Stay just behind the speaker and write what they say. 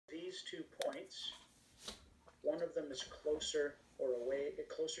these 2 points, one of them is closer or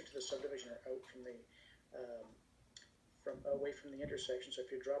closer to the subdivision or out from the away from the intersection. So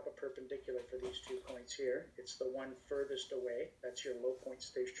if you drop a perpendicular for these 2 points here, it's the one furthest away. That's your low point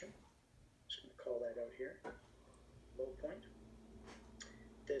station. Just going to call that out here, low point.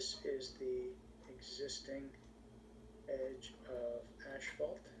 This is the existing edge of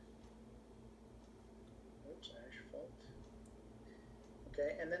asphalt. Oops, asphalt.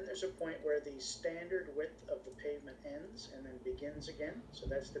 Okay, and then there's a point where the standard width of the pavement ends and then begins again. So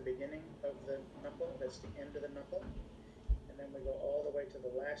that's the beginning of the knuckle, that's the end of the knuckle. And then we go all the way to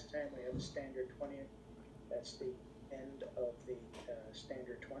the last time we have the standard 20, that's the end of the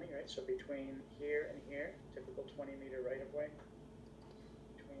standard 20, right? So between here and here, typical 20 meter right of way.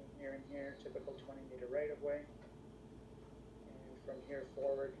 Between here and here, typical 20 meter right of way. And from here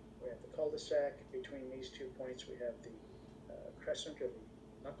forward, we have the cul-de-sac. Between these 2 points, we have the crescent or the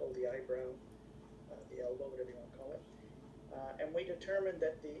knuckle, the eyebrow, the elbow, whatever you want to call it. And we determined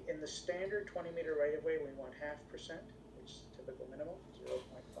that in the standard 20 meter right of way, we want 0.5%, which is typical minimum,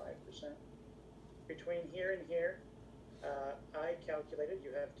 0.5%. Between here and here, I calculated,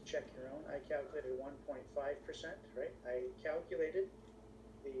 you have to check your own, I calculated 1.5%, right? I calculated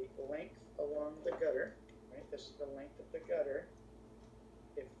the length along the gutter, right? This is the length of the gutter.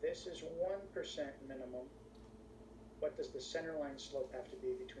 If this is 1% minimum, what does the center line slope have to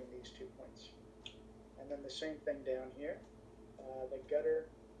be between these 2 points? And then the same thing down here. The gutter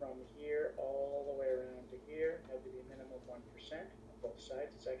from here all the way around to here had to be minimum 1% on both sides.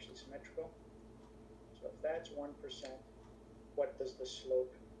 It's actually symmetrical. So if that's 1%, what does the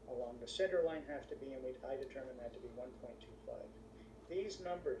slope along the center line have to be? And I determined that to be 1.25. These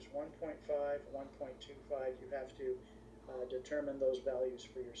numbers, 1.5, 1.25, you have to determine those values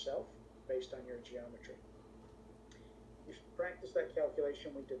for yourself based on your geometry. You should practice that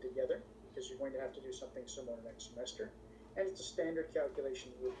calculation we did together because you're going to have to do something similar next semester. And it's a standard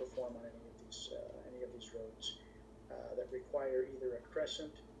calculation you would perform on any of these roads that require either a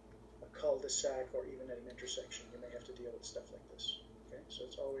crescent, a cul-de-sac, or even at an intersection. You may have to deal with stuff like this. Okay, so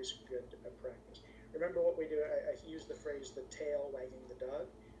it's always good practice. Remember what we do, I use the phrase the tail wagging the dog.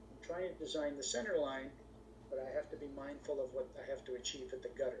 I'm trying to design the center line, but I have to be mindful of what I have to achieve at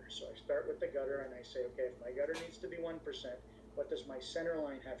the gutter. So I start with the gutter and I say, okay, if my gutter needs to be 1%, what does my center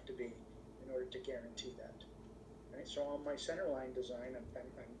line have to be in order to guarantee that? Right? So on my center line design, I'm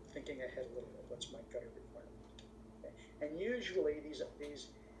thinking ahead a little bit. What's my gutter requirement? Okay? And usually these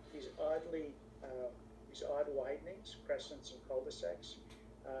odd widenings, crescents and cul-de-sacs,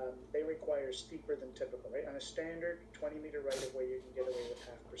 they require steeper than typical. Right? On a standard 20 meter right of way, you can get away with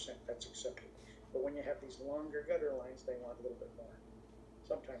 0.5%. That's acceptable. But when you have these longer gutter lines, they want a little bit more.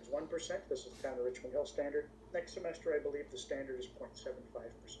 Sometimes 1%. This is kind of Richmond Hill standard. Next semester, I believe the standard is 0.75%.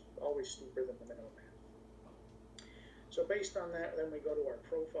 Always steeper than the minimum half. So based on that, then we go to our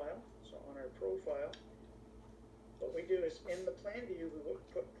profile. So on our profile, what we do is in the plan view, we will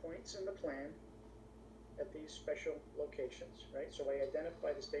put points in the plan at these special locations, right? So I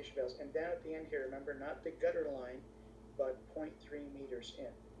identify the station values. And down at the end here, remember, not the gutter line, but 0.3 meters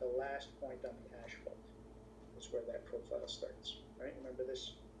in, the last point on the asphalt is where that profile starts, right? Remember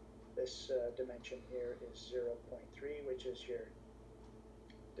this dimension here is 0.3, which is your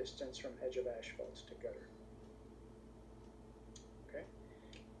distance from edge of asphalt to gutter. Okay,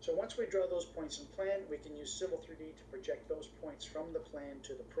 so once we draw those points in plan, we can use Civil 3D to project those points from the plan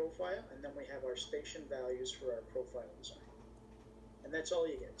to the profile, and then we have our station values for our profile design. And that's all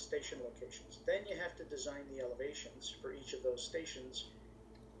you get, station locations. Then you have to design the elevations for each of those stations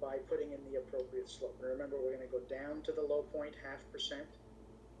by putting in the appropriate slope. And remember, we're going to go down to the low point, 0.5%.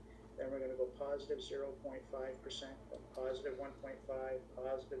 Then we're going to go positive 0.5%, positive 1.5,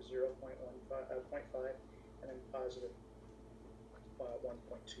 positive 0.5, and then positive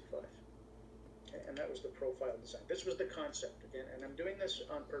 1.25. Okay, and that was the profile design. This was the concept again, and I'm doing this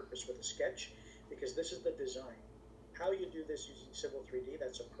on purpose with a sketch because this is the design. How you do this using Civil 3D,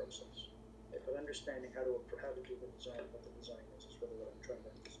 that's a process. But understanding how to do the design, what the design is really what I'm trying to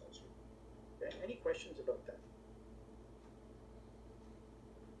emphasize here. Okay, any questions about that?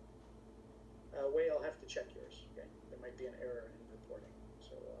 Wade, I'll have to check yours. Okay, there might be an error in reporting,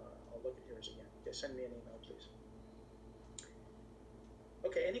 so I'll look at yours again. Okay, send me an email, please.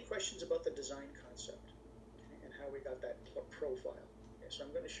 Okay, any questions about the design concept and how we got that profile? Okay, so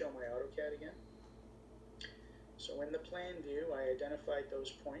I'm going to show my AutoCAD again. So in the plan view, I identified those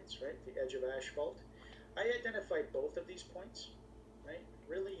points, right, the edge of asphalt. I identified both of these points, right?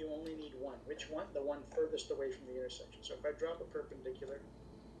 Really, you only need one. Which one? The one furthest away from the intersection. So if I drop a perpendicular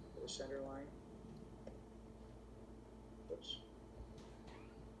to the center line, oops.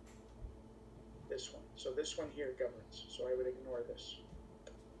 this one. So this one here governs. So I would ignore this.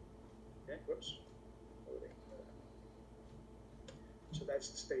 Okay, whoops. So that's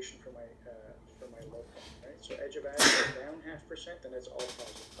the station for my local, right? So edge of ash down 0.5%, then it's all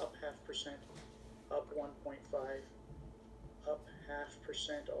positive. Up 0.5%, up 1.5, up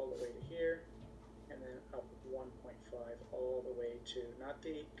 0.5% all the way to here, and then up 1.5 all the way to, not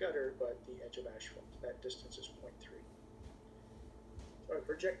the gutter, but the edge of asphalt. That distance is 0.3. So I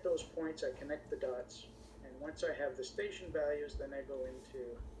project those points, I connect the dots, and once I have the station values, then I go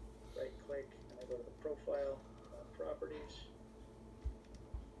into right click, and I go to the profile, properties.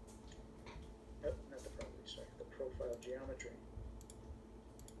 Nope, not the property, sorry, the profile geometry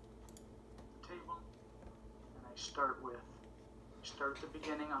table, and I start at the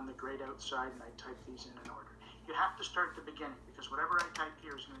beginning on the grade outside, and I type these in order. You have to start at the beginning, because whatever I type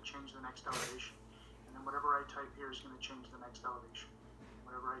here is going to change the next elevation, and then whatever I type here is going to change the next elevation.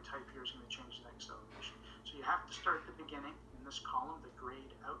 Whatever I type here is going to change the next elevation. So you have to start at the beginning in this column, the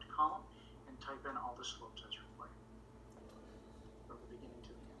grade out column, and type in all the slopes as required from the beginning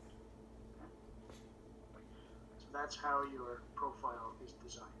to the end. So that's how your profile is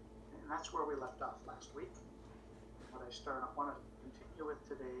designed. And that's where we left off last week. What I want to continue with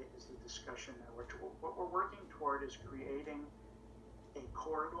today is the discussion that what we're working toward is creating a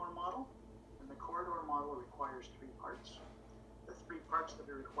corridor model. And the corridor model requires 3 parts. The 3 parts that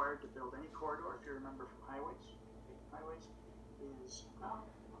are required to build any corridor, if you remember from highways, is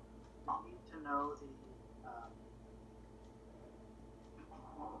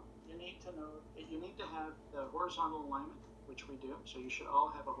you need to know you need to have the horizontal alignment, which we do. So you should all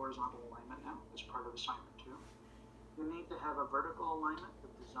have a horizontal alignment now as part of assignment 2. You need to have a vertical alignment, the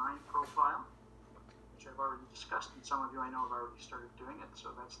design profile, which I've already discussed, and some of you I know have already started doing it.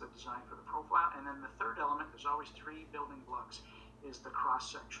 So that's the design for the profile. And then the third element, there's always 3 building blocks, is the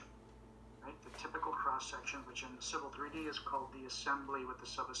cross section. Right? The typical cross section, which in Civil 3D is called the assembly with the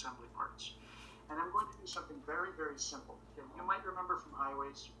sub-assembly parts. And I'm going to do something very, very simple. Okay, you might remember from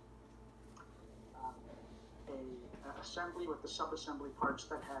highways a assembly with the sub-assembly parts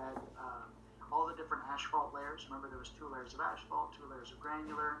that had all the different asphalt layers. Remember, there was 2 layers of asphalt, 2 layers of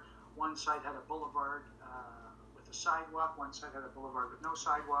granular. One side had a boulevard with a sidewalk. One side had a boulevard with no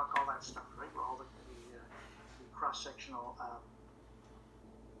sidewalk. All that stuff, right? Where all the cross-sectional.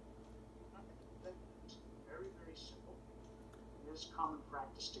 Very, very simple. It is common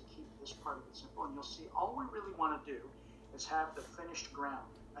practice to keep this part of it simple, and you'll see all we really want to do is have the finished ground.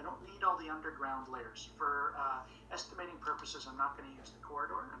 I don't need all the underground layers. For estimating purposes, I'm not going to use the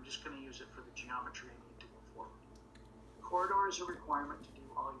corridor. I'm just going to use it for the geometry I need to go forward. Corridor is a requirement to do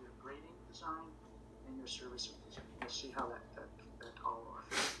all your grading design and your servicing design. You'll see how that all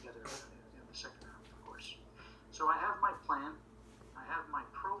fits together in the second half, of course. So I have my plan. I have my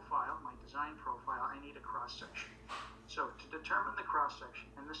profile, my design profile. I need a cross section. So to determine the cross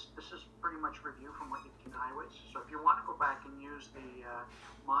section, and this is pretty much review from what you did in highways. So if you want to go back and use the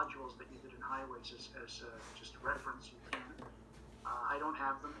modules that you did in highways as just a reference, you can. I don't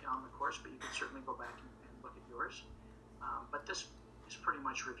have them on the course, but you can certainly go back and look at yours. But this is pretty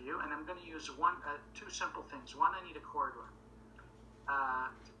much review, and I'm going to use 2 simple things. One, I need a corridor.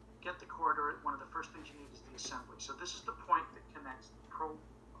 To get the corridor, one of the first things you need is the assembly. So this is the point that connects the cross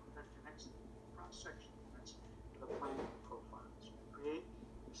section. The plan profile. So create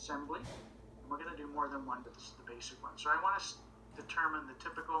assembly, and we're going to do more than one, but this is the basic one. So I want to determine the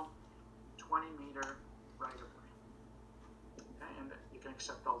typical 20-meter right-of-way. Okay, and you can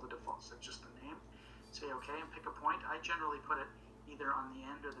accept all the defaults. That's just the name. Say OK and pick a point. I generally put it either on the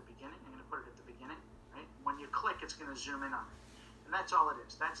end or the beginning. I'm going to put it at the beginning. Right? When you click, it's going to zoom in on it, and that's all it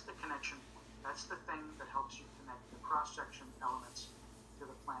is. That's the connection point. That's the thing that helps you connect the cross-section elements to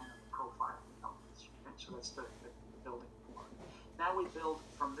the plan and the profile elements. Okay? So that's the building block. Now we build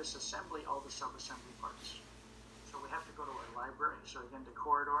from this assembly all the sub-assembly parts. So we have to go to our library. So again, to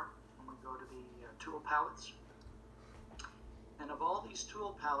corridor, and we go to the tool palettes. And of all these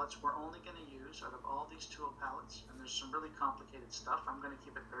tool palettes, we're only going to use, out of all these tool palettes, and there's some really complicated stuff, I'm going to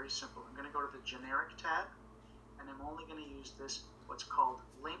keep it very simple. I'm going to go to the generic tab, and I'm only going to use this, what's called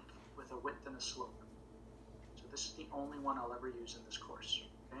link with a width and a slope. So this is the only one I'll ever use in this course.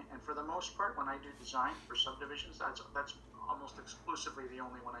 Okay? And for the most part, when I do design for subdivisions, that's almost exclusively the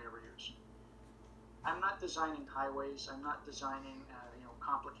only one I ever use. I'm not designing highways. I'm not designing,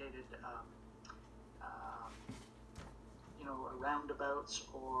 complicated, roundabouts,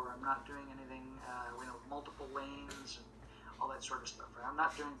 or I'm not doing anything, multiple lanes and all that sort of stuff. Right? I'm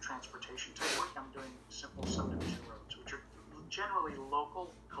not doing transportation type work. I'm doing simple subdivision roads, which are generally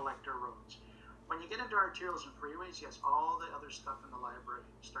local collector roads. When you get into arterials and freeways, yes, all the other stuff in the library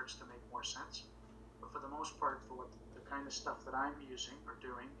starts to make more sense. for the most part, for what the kind of stuff that I'm using or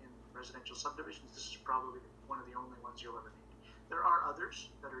doing in residential subdivisions, this is probably one of the only ones you'll ever need. There are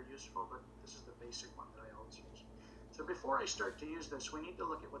others that are useful, but this is the basic one that I always use. So before I start to use this, we need to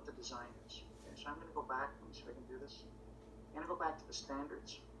look at what the design is. Okay, so I'm going to go back. Let me see if I can do this. I'm going to go back to the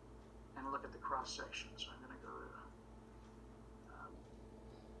standards and look at the cross section. So I'm going to go to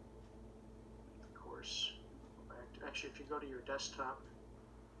the course. Go back to, actually, if you go to your desktop,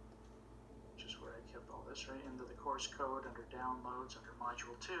 which is where I kept all this, right, into the course code, under downloads, under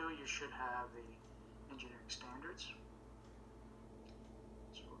module 2, you should have the engineering standards.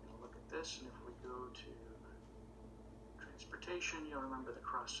 So we're going to look at this, and if we go to transportation, you'll remember the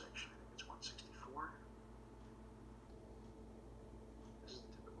cross section. I think it's 164. This is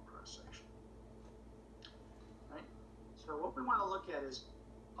the typical cross section. Right? So what we want to look at is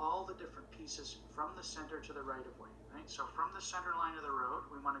all the different pieces from the center to the right of way. Right? So from the center line of the road,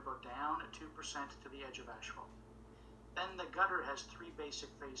 we want to go down at 2% to the edge of asphalt. Then the gutter has 3 basic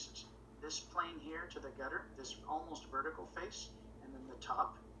faces. This plane here to the gutter, this almost vertical face, and then the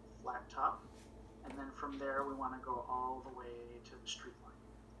top, flat top. And then from there, we want to go all the way to the street line.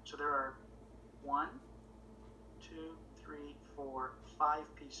 So there are 1, 2, 3, 4,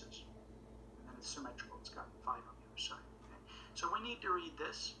 5 pieces. And then it's symmetrical. It's got 5 on the other side. Okay? So we need to read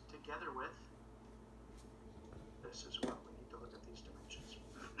this together with this as well. We need to look at these dimensions.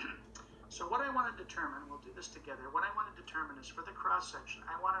 So what I want to determine, we'll do this together. What I want to determine is for the cross section,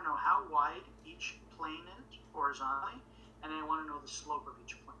 I want to know how wide each plane is horizontally, and I want to know the slope of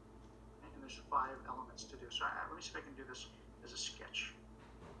each plane. Okay? And there's 5 elements to do. So let me see if I can do this as a sketch.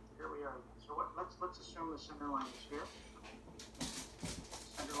 Here we are. So let's assume the center line is here.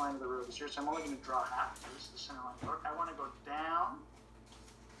 Center line of the road is here. So I'm only going to draw half. This is the center line of the road. I want to go down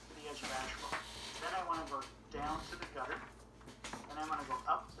to the edge of asphalt. Then I want to go down to the gutter. Then I want to go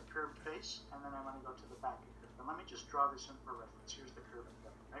up the curved face, and then I want to go to the back of the curve. And let me just draw this in for reference. Here's the curve and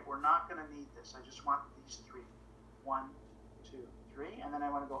gutter. Right? We're not going to need this. I just want these 3. 1, 2, 3, and then I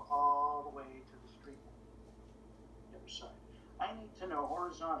want to go all the way to the street line, the other side. I need to know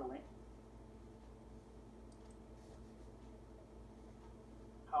horizontally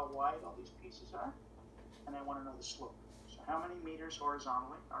how wide all these pieces are, and I want to know the slope. So how many meters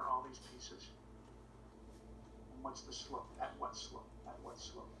horizontally are all these pieces? What's the slope? At what slope? At what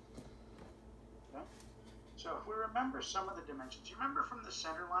slope? Okay? So if we remember some of the dimensions, you remember from the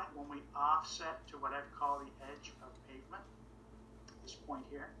center line when we offset to what I'd call the edge of pavement, this point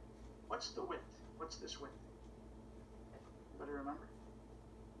here, what's the width? What's this width? Anybody remember?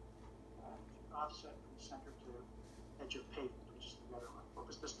 Offset from center to edge of pavement, which is the gutter line. What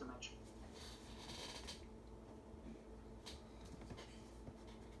was this dimension?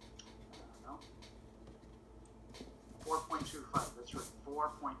 No. 4.25, that's right,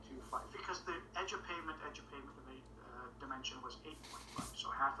 4.25, because the edge of pavement dimension was 8.5, so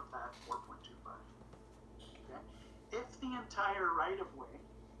half of that, 4.25. Okay. If the entire right-of-way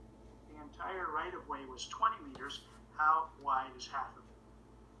was 20 meters, how wide is half of it?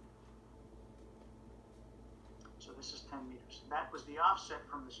 So this is 10 meters. That was the offset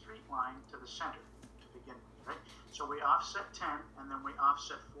from the street line to the center to begin with, right? So we offset 10, and then we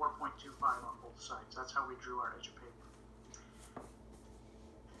offset 4.25 on both sides. That's how we drew our edge of pavement.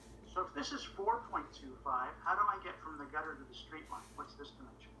 So if this is 4.25, how do I get from the gutter to the street line? What's this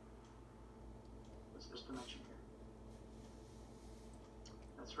dimension? What's this dimension here?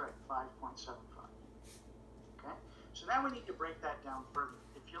 That's right, 5.75. Okay? So now we need to break that down further.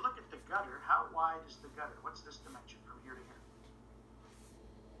 If you look at the gutter, how wide is the gutter? What's this dimension from here to here?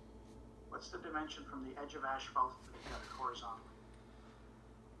 What's the dimension from the edge of asphalt to the gutter horizontally?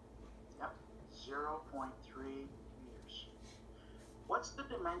 Yep, 0.3 meters. What's the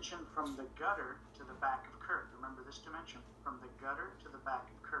dimension from the gutter to the back of curb? Remember this dimension? From the gutter to the back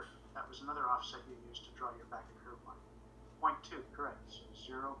of curb. That was another offset you used to draw your back of curb line. 0.2, correct. So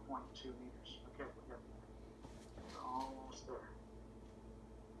 0.2 meters. Okay, we got that. We're almost there.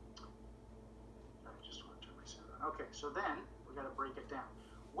 I just want to turn my center on. Okay, so then we got to break it down.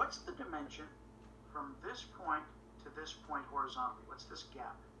 What's the dimension from this point to this point horizontally? What's this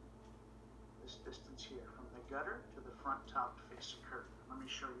gap? This distance here, from the gutter to the front top face of curb. Let me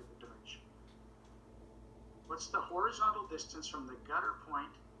show you the dimension. What's the horizontal distance from the gutter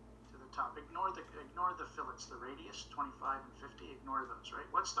point to the top? Ignore the fillets, the radius, 25 and 50, ignore those, right?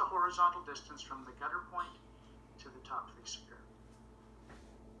 What's the horizontal distance from the gutter point to the top face of curb?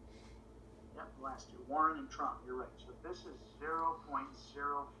 Yep, the last two, Warren and Trump, you're right. So this is 0.05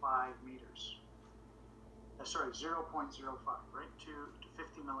 meters. Sorry, 0.05, right, to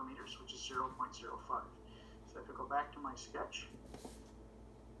 50 millimeters, which is 0.05. So if I go back to my sketch,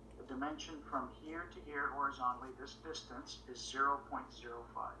 the dimension from here to here horizontally, this distance is 0.05.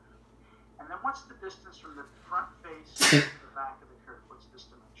 And then what's the distance from the front face to the back of the curve? What's this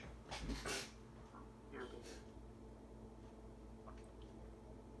dimension? From here to here.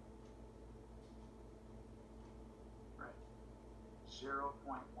 Right.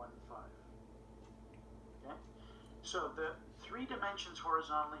 0.15. Okay? So the 3 dimensions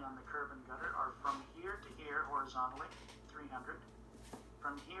horizontally on the curb and gutter are from here to here horizontally, 300.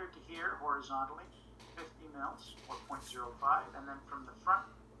 From here to here horizontally, 50 mils, or 0.05. And then from the front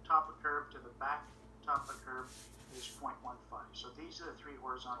top of curve to the back top of curve is 0.15. So these are the 3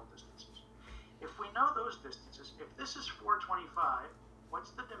 horizontal distances. If we know those distances, if this is 425,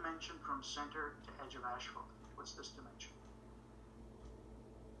 what's the dimension from center to edge of asphalt? What's this dimension?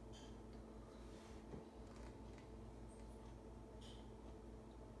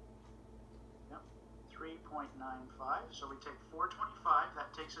 Yep, 3.95. So we take 425, that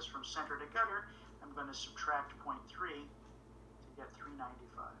takes us from center to gutter. I'm going to subtract 0.3 to get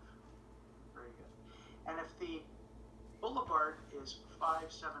 395. Very good. And if the boulevard is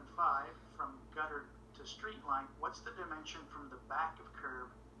 575 from gutter to street line, what's the dimension from the back of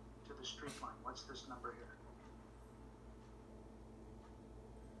curb to the street line? What's this number here?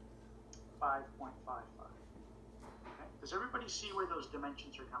 5.55. Okay. Does everybody see where those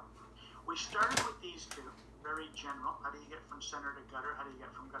dimensions are coming from? We started with these two, very general. How do you get from center to gutter? How do you get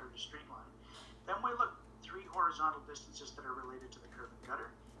from gutter to street line? Then we looked 3 horizontal distances that are related to the curb and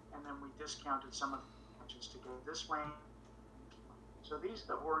gutter, and then we discounted some of the dimensions to go this way. So these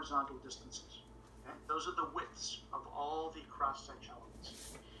are the horizontal distances. Okay? Those are the widths of all the cross-section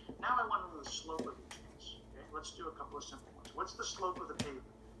elements. Now I want to know the slope of each of these. Okay? Let's do a couple of simple ones. What's the slope of the pavement?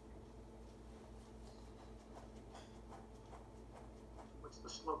 What's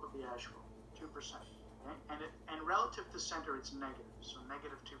the slope of the asphalt? 2%. Okay? And relative to center, it's negative, so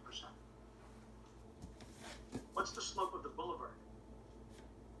negative 2%. What's the slope of the boulevard?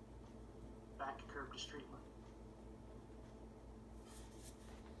 Back curve to street line.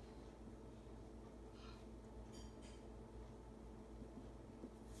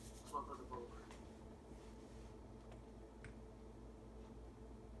 Slope of the boulevard.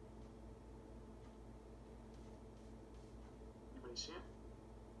 Anybody see it?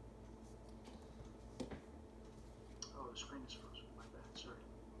 Oh, the screen is frozen. My bad, sorry.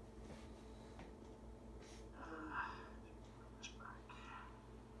 This back.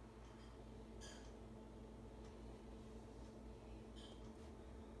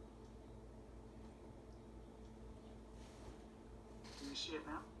 Can you see it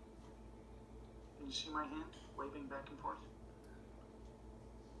now? Can you see my hand waving back and forth?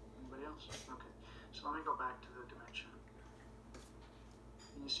 Anybody else? Okay. So let me go back to the dimension.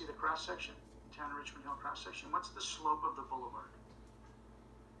 Can you see the cross section? Town Richmond Hill cross section. What's the slope of the boulevard?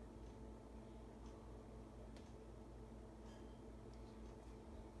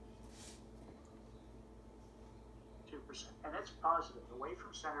 And it's positive. Away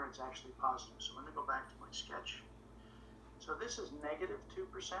from center, it's actually positive. So let me go back to my sketch. So this is negative 2%,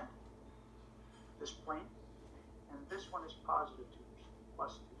 this plane, and this one is positive 2%,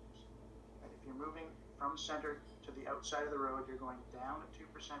 plus 2%. And if you're moving from center to the outside of the road, you're going down at 2%,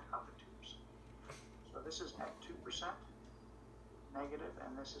 up at 2%. So this is at 2%, negative,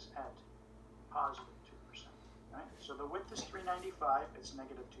 and this is at positive 2%. Right? So the width is 395, it's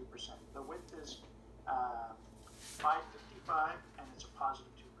negative 2%. The width is 555, and it's a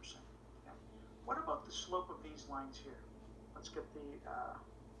positive 2%. Okay? What about the slope of these lines here? Let's get the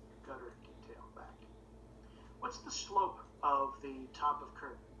gutter detail back. What's the slope of the top of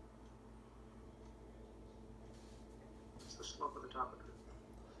curb? What's the slope of the top of curb?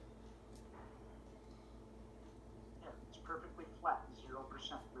 Yeah, it's perfectly flat, 0%.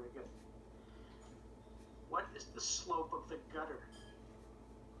 Very good. What is the slope of the gutter?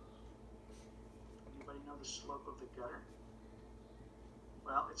 Anybody know the slope of the gutter?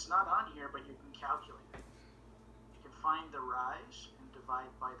 Well, it's not on here, but you can calculate it. You can find the rise and divide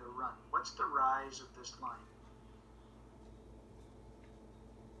by the run. What's the rise of this line?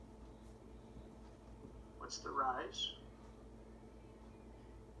 What's the rise?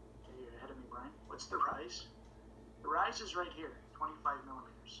 Okay, you're ahead of me, Brian. What's the rise? The rise is right here, 25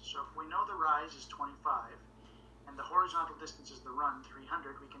 millimeters. So if we know the rise is 25, and the horizontal distance is the run,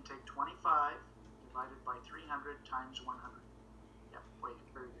 300, we can take 25 divided by 300 times 100. Yep, wait,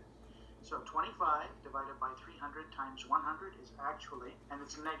 very good. So 25 divided by 300 times 100 is actually, and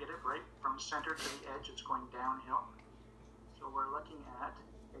it's negative, right? From center to the edge, it's going downhill. So we're looking at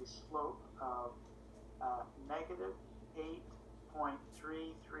a slope of negative 8.33333.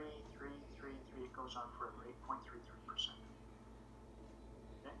 It goes on forever, 8.33%.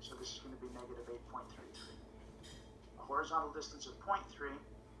 Okay? So this is going to be negative 8.33. A horizontal distance of 0.3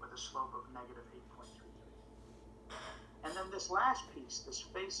 with a slope of negative 8.33. And then this last piece, this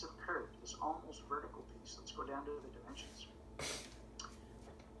face of curve, this almost vertical piece, let's go down to the dimensions.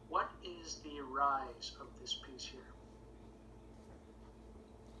 What is the rise of this piece here?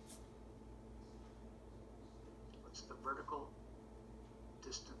 What's the vertical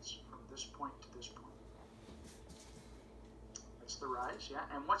distance from this point to this point? That's the rise, yeah?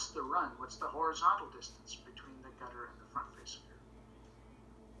 And what's the run? What's the horizontal distance between the gutter and the front face of curve?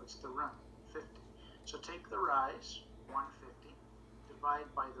 What's the run? 50. So take the rise, 150,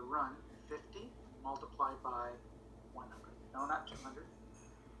 divide by the run, 50, multiply by 100. No, not 200.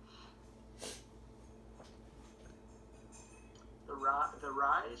 The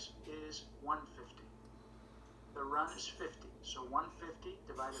rise is 150. The run is 50. So 150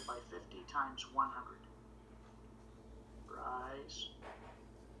 divided by 50 times 100.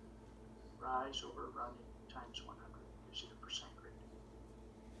 Rise over run times 100 gives you the percent grade.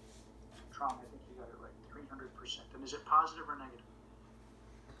 Trong, I think you got it right. 300%. And is it positive or negative?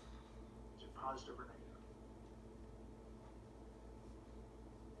 Is it positive or negative?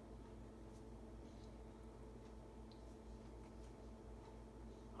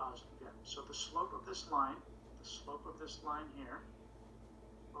 Positive, yeah. So the slope of this line here,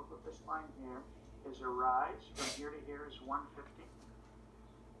 is a rise. From here to here is 150.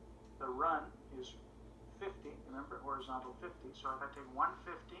 The run is 50. Remember, horizontal 50. So if I take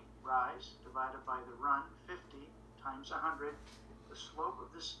 150 rise divided by the run, 50 times 100, the slope of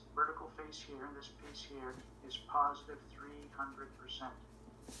this vertical face here and this piece here is positive 300%.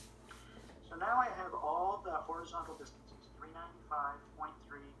 So now I have all the horizontal distances. 395,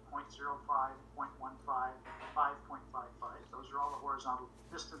 0.3, 0.05, 0.15, 5.55. Those are all the horizontal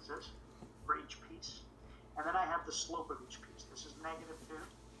distances for each piece. And then I have the slope of each piece. This is negative 2.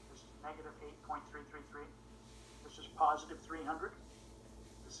 This is negative 8.333. This is positive 300.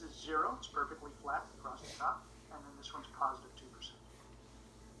 This is 0. It's perfectly flat across the top. And then this one's positive 2%.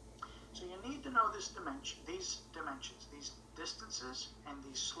 So you need to know these dimensions, these distances, and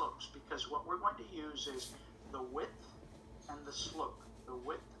these slopes, because what we're going to use is the width and the slope. The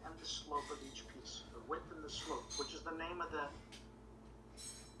width and the slope of each piece. The width and the slope, which is the name of the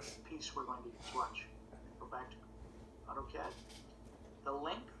piece we're going to use. Watch. Go back to AutoCAD. The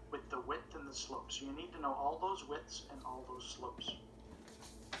length with the width and the slope. So you need to know all those widths and all those slopes.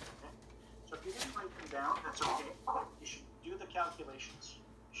 Okay? So if you didn't write them down, that's okay. You should do the calculations.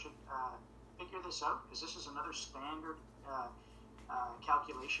 You should figure this out, because this is another standard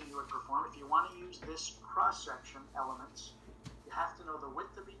calculation you would perform. If you want to use this cross-section elements, you have to know the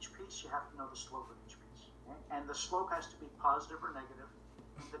width of each piece, you have to know the slope of each piece. Okay? And the slope has to be positive or negative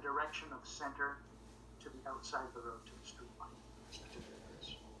in the direction of center to the outside of the road, to the street line.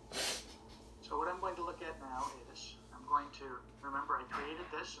 So what I'm going to look at now is, I'm going to, remember I created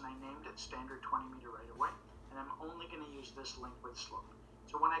this and I named it standard 20 meter right away, and I'm only going to use this link with slope.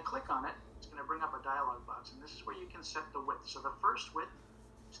 So when I click on it, it's going to bring up a dialog box, and this is where you can set the width. So the first width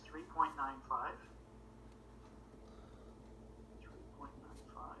is 3.95.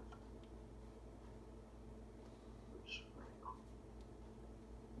 3.95. Oops, there we go.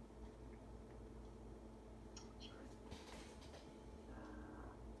 Sorry.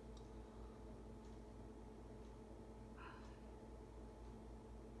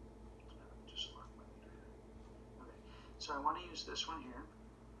 Just lock my meter here. Okay, so I want to use this one here.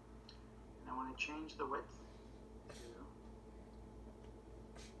 I want to change the width to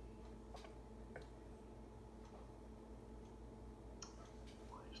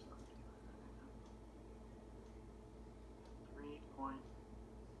 3 point.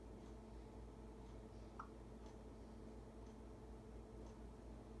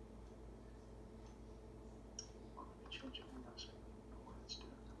 Well, let me change it. Hang on a second. I don't know what it's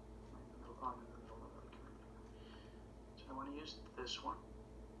doing. Right in the middle of it. So I want to use this one.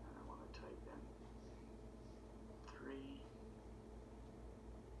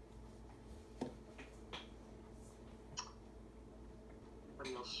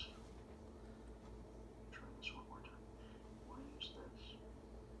 Anybody else? Try this one more time. I want to use this.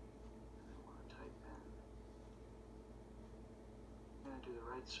 And I want to type in. I'm going to do the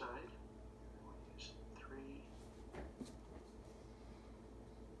right side. I want to use 3.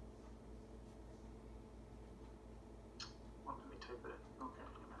 Well, let me type it in. Okay,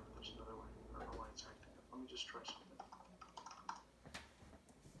 there's another one. I don't know why it's acting up. Let me just try something.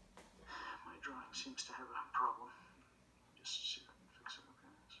 My drawing seems to have a problem. Just see if I can fix it. Okay,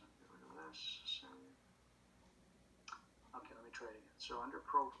 so get rid of this. Save. Okay, let me try it again. So under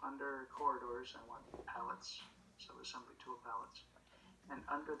corridors, I want palettes. So assembly tool palettes. and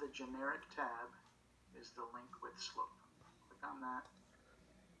under the generic tab is the link with slope. Click on that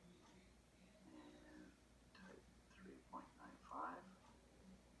and type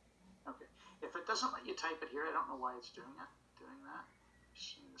 3.95. Okay, if it doesn't let you type it here, I don't know why it's doing that. I've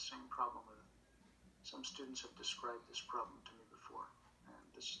seen the same problem with it. Some students have described this problem to me before, and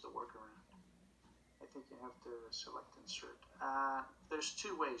this is the workaround. I think you have to select insert. There's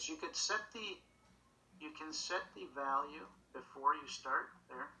two ways. You can set the value before you start.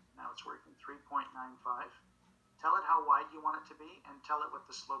 There, now it's working 3.95. Tell it how wide you want it to be, and tell it what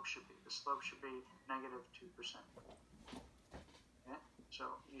the slope should be. The slope should be -2%. Okay?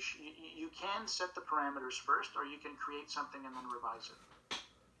 So you can set the parameters first, or you can create something and then revise it.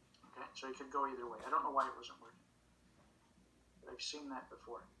 Okay, so you could go either way. I don't know why it wasn't working, but I've seen that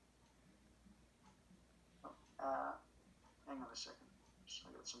before. Oh, hang on a second.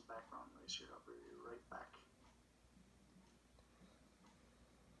 I got some background noise here. I'll be right back.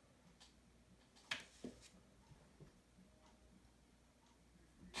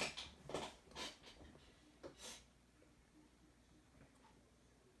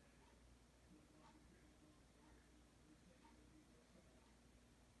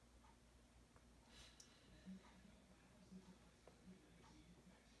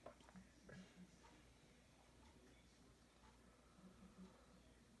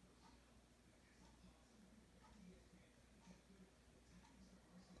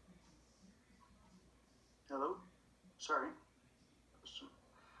 Hello? Sorry.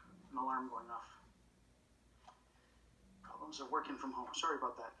 An alarm going off. Problems of working from home. Sorry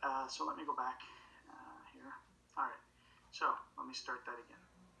about that. So let me go back here. All right. So let me start that again.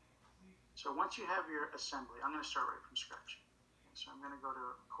 So once you have your assembly, I'm going to start right from scratch. Okay, so I'm going to go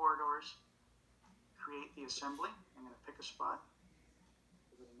to corridors, create the assembly. I'm going to pick a spot.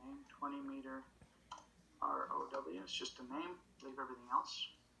 Give it a name, 20 meter ROW. It's just a name. Leave everything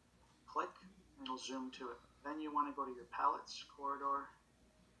else. Click. It'll zoom to it. Then you want to go to your palettes, corridor,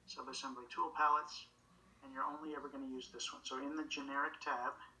 subassembly tool palettes, and you're only ever going to use this one. So in the generic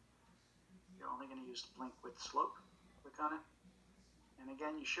tab, you're only going to use link with slope. Click on it. And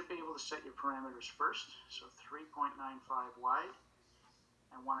again, you should be able to set your parameters first. So 3.95 wide.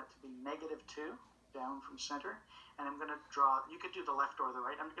 I want it to be -2 down from center. And I'm going to draw, you could do the left or the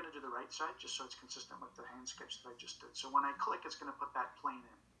right. I'm going to do the right side just so it's consistent with the hand sketch that I just did. So when I click, it's going to put that plane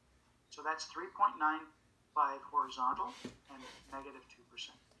in. So that's 3.95 horizontal and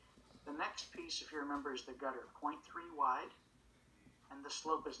 -2%. The next piece, if you remember, is the gutter, 0.3 wide, and the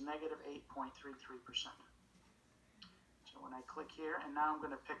slope is -8.33%. So when I click here, and now I'm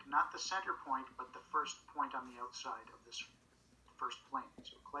going to pick not the center point, but the first point on the outside of this first plane.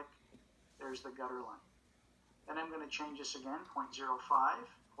 So click, there's the gutter line. Then I'm going to change this again, 0.05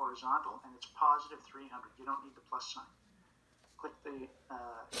 horizontal, and it's +300. You don't need the plus sign. Click the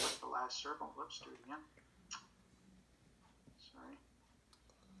last circle. Whoops, do it again. Sorry.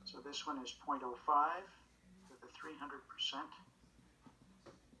 So this one is 0.05 with a 300%.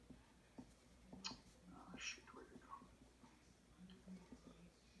 Shoot, where'd it go?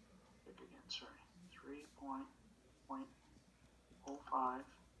 Click again, sorry. 3.05,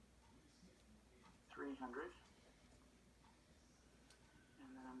 300.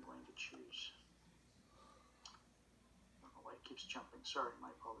 And then I'm going to choose. It keeps jumping. Sorry, my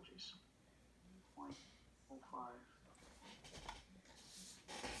apologies. 0.05.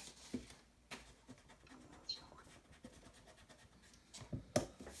 That's not working.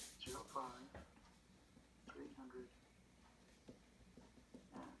 0.5, 300,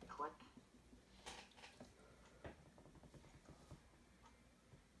 and click.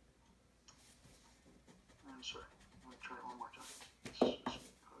 I'm sorry. I'm going to try it one more time. This is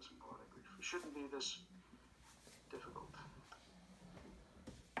causing a lot of grief. It shouldn't be this difficult.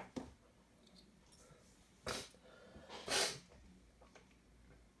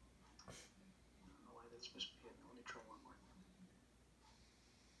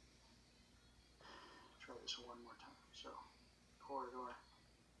 This one more time. So, corridor,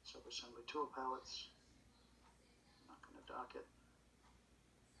 subassembly tool palettes. I'm not going to dock it.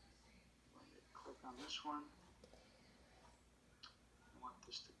 I'm going to click on this one. I want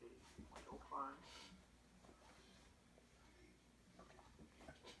this to be 0.05. Where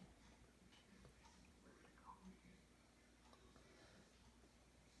did it go?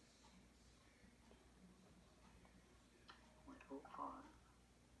 0.05.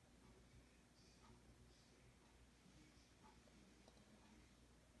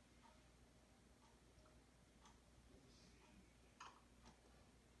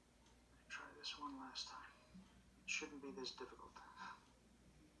 This one last time. It shouldn't be this difficult.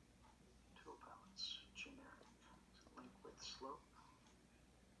 Tool palettes, generic, link with slope.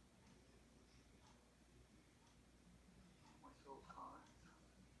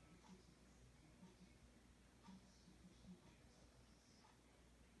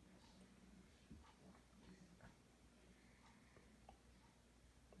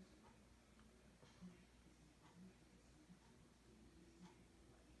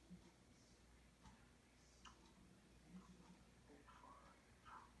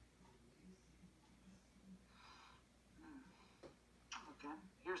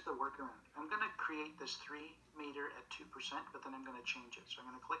 here's the workaround. I'm going to create this 3 meter at 2%, but then I'm going to change it. So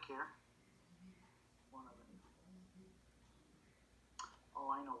I'm going to click here. Oh,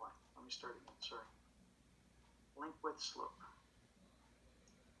 I know why. Let me start again, sorry. Link width slope.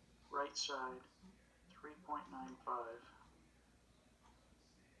 Right side, 3.95.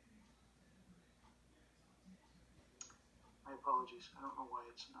 My apologies. I don't know why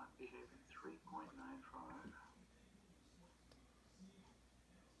it's not behaving. 3.95.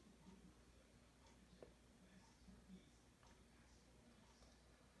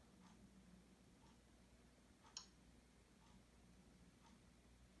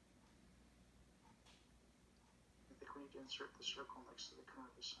 I think we need to insert the circle next to the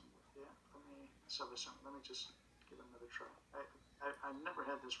current assembly. Yeah, sub-assembly. Let me just give it another try. I've never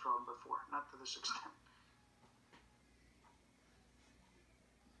had this problem before, not to this extent.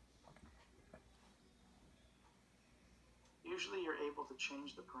 Usually you're able to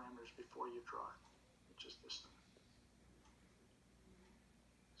change the parameters before you draw it, which is this thing.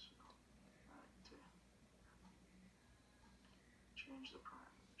 So, change the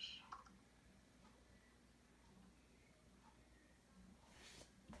parameters.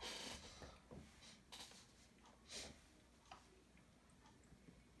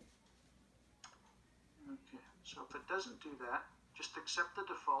 Okay, so if it doesn't do that, just accept the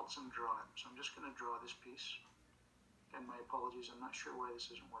defaults and draw it. So I'm just going to draw this piece. Again, my apologies, I'm not sure why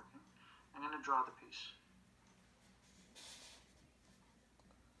this isn't working. I'm going to draw the piece.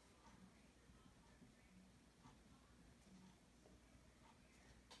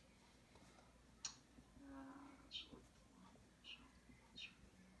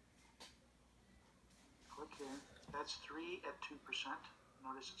 Click here. That's 3 at 2%.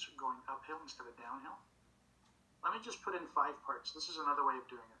 Notice it's going uphill instead of downhill. Let me just put in 5 parts. This is another way of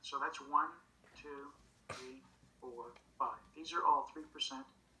doing it. So that's 1, 2, 3, 4, 5. These are all 3%,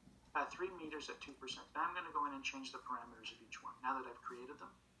 3 meters at 2%. Now I'm going to go in and change the parameters of each one, now that I've created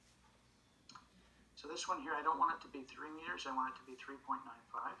them. So this one here, I don't want it to be 3 meters, I want it to be 3.95.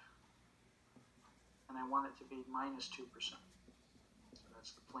 And I want it to be minus 2%. So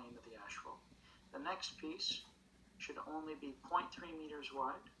that's the plane of the asphalt. The next piece should only be 0.3 meters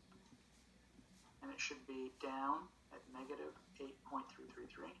wide. And it should be down at negative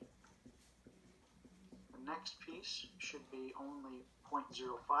 8.333. The next piece should be only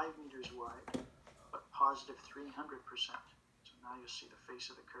 0.05 meters wide, but positive 300%. So now you'll see the face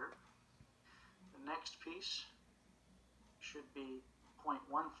of the curve. The next piece should be 0.15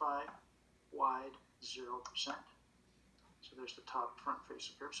 wide, 0%. So there's the top front face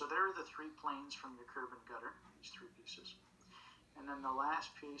of curve. So there are the 3 planes from your curve and gutter, these 3 pieces. And then the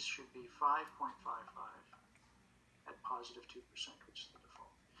last piece should be 5.55 at positive 2%, which is the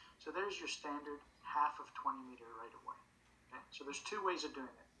default. So there's your standard half of 20 meter right away. Okay? So there's 2 ways of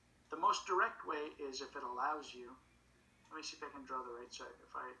doing it. The most direct way is if it allows you, let me see if I can draw the right side.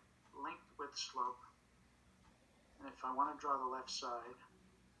 If I link with slope, and if I want to draw the left side,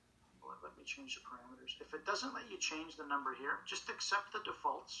 let me change the parameters. If it doesn't let you change the number here, just accept the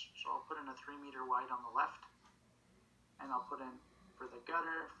defaults. So I'll put in a 3 meter wide on the left. And I'll put in for the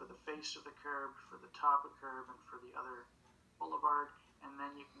gutter, for the face of the curb, for the top of curb, and for the other boulevard. And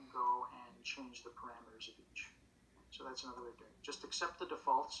then you can go and change the parameters of each. So that's another way of doing it. Just accept the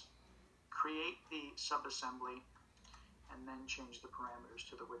defaults, create the sub-assembly, and then change the parameters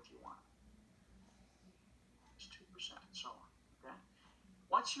to the width you want. It's 2% and so on. Okay?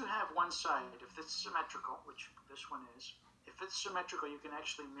 Once you have one side, if it's symmetrical, which this one is, if it's symmetrical, you can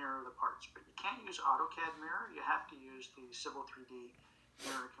actually mirror the parts, but you can't use AutoCAD mirror. You have to use the Civil 3D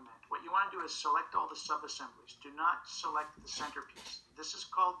mirror command. What you want to do is select all the sub-assemblies. Do not select the centerpiece. This is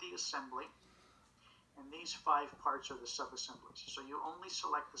called the assembly, and these 5 parts are the sub-assemblies. So you only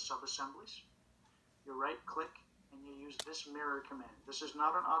select the sub-assemblies. You right-click, and you use this mirror command. This is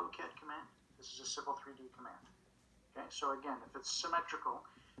not an AutoCAD command. This is a Civil 3D command. Okay, so again, if it's symmetrical,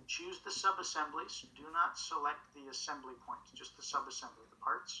 choose the sub-assemblies. Do not select the assembly point, just the sub-assembly, the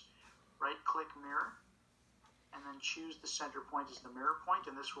parts. Right-click mirror, and then choose the center point as the mirror point,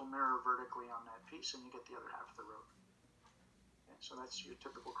 and this will mirror vertically on that piece, and you get the other half of the road. Okay, so that's your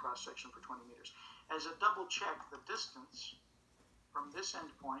typical cross-section for 20 meters. As a double check, the distance from this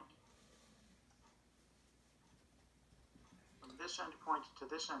end point to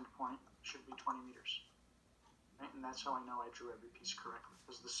this end point should be 20 meters. Right? And that's how I know I drew every piece correctly.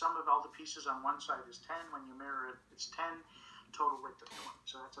 Because the sum of all the pieces on one side is 10. When you mirror it, it's 10. Total width of 20.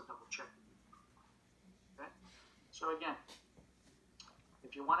 So that's a double check. Okay? So again,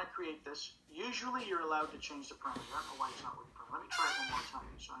 if you want to create this, usually you're allowed to change the parameters. I don't know why it's not working. Let me try it one more time.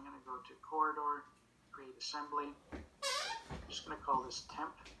 So I'm going to go to corridor, create assembly. just going to call this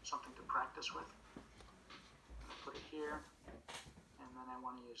temp, something to practice with. Put it here, and then I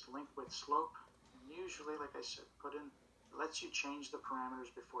want to use link with slope. And usually, like I said, it lets you change the parameters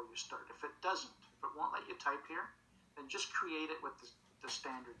before you start. If it doesn't, if it won't let you type here, then just create it with the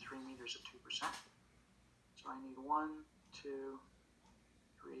standard 3 meters at 2%. So I need 1, 2,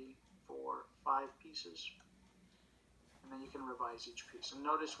 3, 4, 5 pieces. And then you can revise each piece. And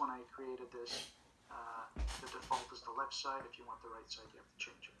notice when I created this, the default is the left side. If you want the right side, you have to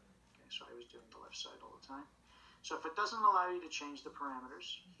change it. Okay, so I was doing the left side all the time. So if it doesn't allow you to change the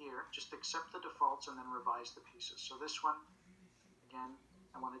parameters here, just accept the defaults and then revise the pieces. So this one, again,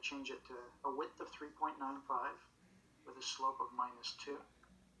 I want to change it to a width of 3.95 with a slope of -2.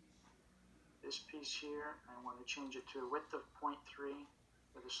 This piece here, I want to change it to a width of 0.3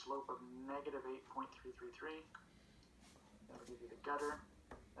 with a slope of -8.333. That'll give you the gutter.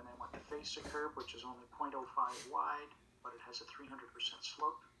 Then I want the facer curve, which is only 0.05 wide, but it has a 300%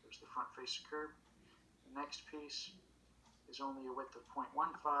 slope. There's the front facer curve. The next piece is only a width of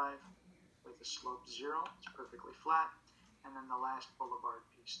 0.15 with a slope 0. It's perfectly flat. And then the last boulevard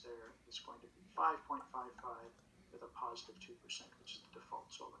piece there is going to be 5.55 with a positive 2%, which is the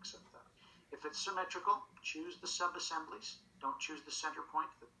default, so I'll accept that. If it's symmetrical, choose the sub-assemblies. Don't choose the center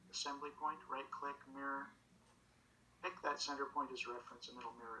point, the assembly point. Right-click, mirror. Pick that center point as reference, and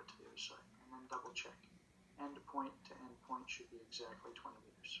it'll mirror it to the other side. And then double-check. End point to end point should be exactly 20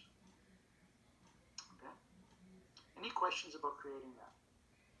 meters. Okay? Any questions about creating that?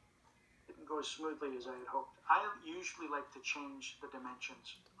 Didn't go as smoothly as I had hoped. I usually like to change the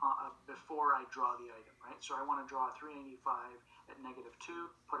dimensions before I draw the item, right? So I want to draw 385 at -2,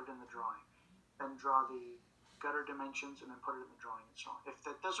 put it in the drawing. Then draw the gutter dimensions and then put it in the drawing and so on. If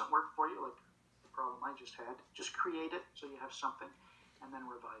that doesn't work for you, like the problem I just had, just create it so you have something and then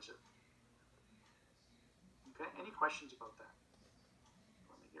revise it. Okay, any questions about that?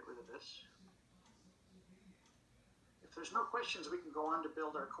 Let me get rid of this. If there's no questions, we can go on to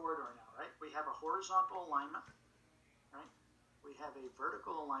build our corridor now, right? We have a horizontal alignment, right? We have a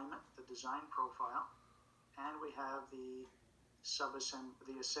vertical alignment, the design profile, and we have the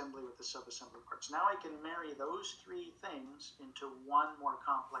assembly with the sub-assembly parts. Now I can marry those 3 things into one more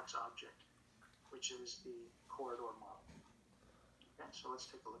complex object, which is the corridor model. Okay, so let's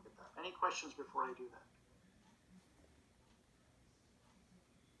take a look at that. Any questions before I do that?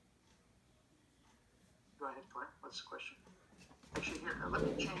 Go ahead, Claire. What's the question? Actually, here, let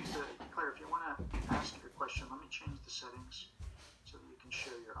me change Claire, if you want to ask your question, let me change the settings so that you can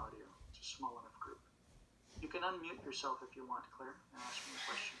share your audio. It's a small enough group. You can unmute yourself if you want, Claire, and ask me a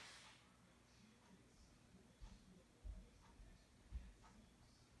question.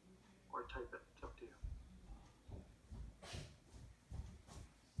 Or type it. It's up to you.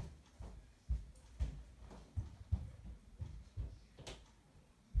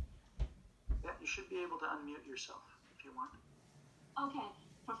 Yeah, you should be able to unmute yourself if you want. Okay,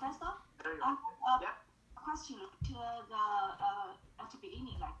 Professor, There you I are. have a question to the at the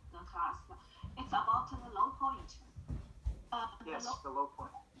beginning, like the class. It's about the low point. Yes, the low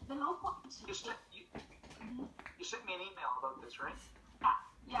point. The low point. You sent me an email about this, right?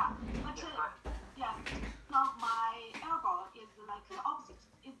 Yeah, but yeah. Now my elbow is like the opposite.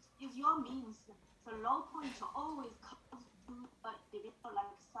 Is your means the low point always comes to a division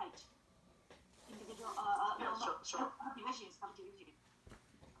like site? Individual subdivision.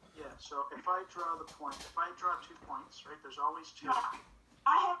 Yeah, so if I draw the point, if I draw 2 points, right, there's always 2.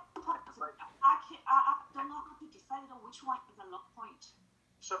 I have 2 points. I don't know how to decide which one is the low point.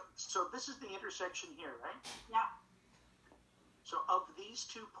 So this is the intersection here, right? Yeah. So of these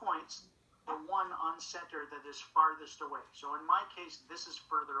 2 points, the one on center that is farthest away. So in my case, this is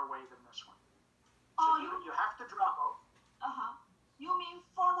further away than this one. So you have to draw both. You mean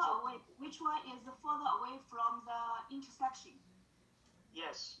further away? Which one is further away from the intersection?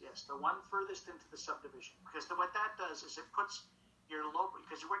 Yes, the one furthest into the subdivision. Because what that does is it puts your low,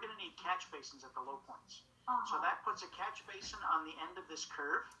 because we're going to need catch basins at the low points. So that puts a catch basin on the end of this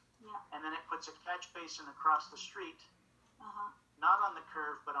curve, and then it puts a catch basin across the street, not on the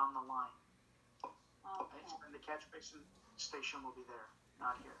curve, but on the line. Okay. So then the catch basin station will be there,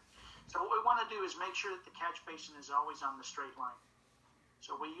 not here. So what we want to do is make sure that the catch basin is always on the straight line.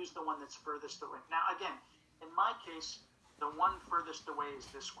 So we use the one that's furthest away. Now again, in my case, the one furthest away is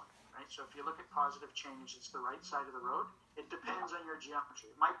this one, right? So if you look at positive change, it's the right side of the road. It depends on your geometry.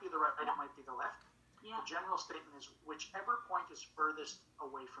 It might be the right, it might be the left. The general statement is whichever point is furthest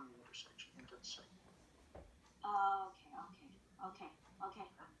away from the intersection into the site.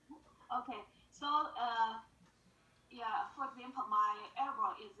 Okay. So, for example, my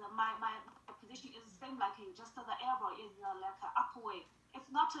elbow is my position is same like you, just the elbow is like upward. It's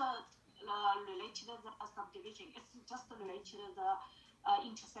not related to the subdivision. It's just related to the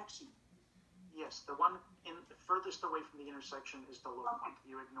intersection. Yes, the one in furthest away from the intersection is the low point.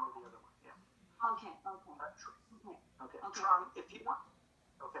 You ignore the other one. Yeah. Okay. Okay. Trong, if you want.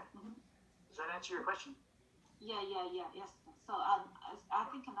 Okay. Does that answer your question? Yeah. Yes. So I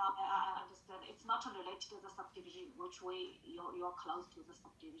think now I understand. It's not related to the subdivision, which way you're close to the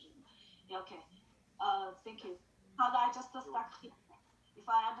subdivision. Yeah, okay. Thank you. How do I just start here? If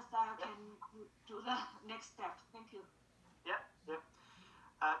I understand, I can do the next step. Thank you. Yeah.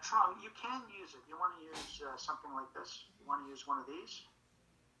 Trong, you can use it. You want to use something like this? You want to use one of these?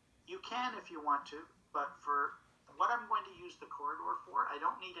 You can if you want to, but for what I'm going to use the corridor for, I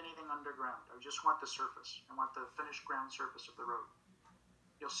don't need anything underground. I just want the surface. I want the finished ground surface of the road.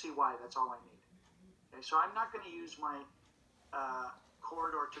 You'll see why. That's all I need. Okay, so I'm not going to use my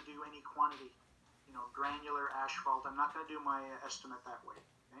corridor to do any quantity, granular asphalt. I'm not going to do my estimate that way.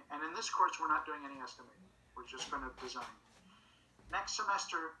 Okay? And in this course, we're not doing any estimating. We're just going to design. Next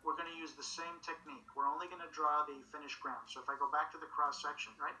semester, we're going to use the same technique. We're only going to draw the finished ground. So if I go back to the cross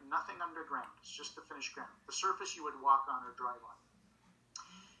section, right, nothing underground. It's just the finished ground. The surface you would walk on or drive on.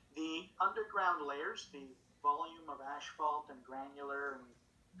 The underground layers, the volume of asphalt and granular and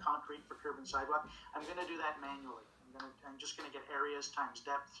concrete for curb and sidewalk, I'm going to do that manually. I'm just going to get areas times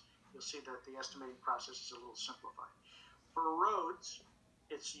depth. You'll see that the estimating process is a little simplified. For roads,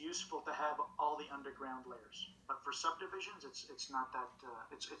 it's useful to have all the underground layers. But for subdivisions, it's not that,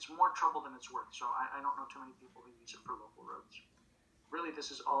 it's more trouble than it's worth. So I don't know too many people who use it for local roads. Really,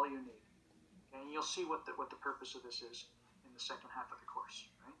 this is all you need. Okay? And you'll see what the purpose of this is in the second half of the course.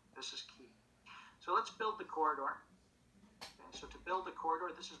 Right? This is key. So let's build the corridor. Okay? So to build the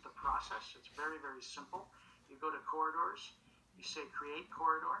corridor, this is the process. It's very, very simple. You go to corridors, you say create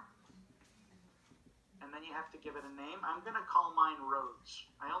corridor, and then you have to give it a name. I'm going to call mine roads.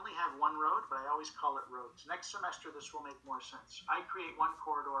 I only have one road, but I always call it roads. Next semester, this will make more sense. I create one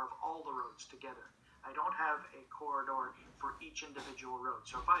corridor of all the roads together. I don't have a corridor for each individual road.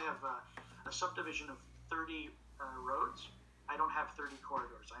 So if I have a subdivision of 30 roads, I don't have 30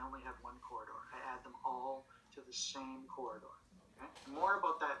 corridors. I only have one corridor. I add them all to the same corridor. Okay? More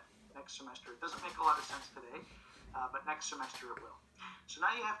about that next semester. It doesn't make a lot of sense today, but next semester it will. So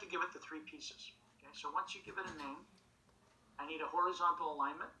now you have to give it the three pieces. So once you give it a name, I need a horizontal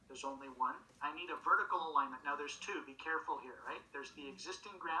alignment. There's only one. I need a vertical alignment. Now there's two. Be careful here, right? There's the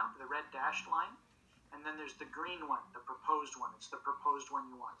existing ground, the red dashed line, and then there's the green one, the proposed one. It's the proposed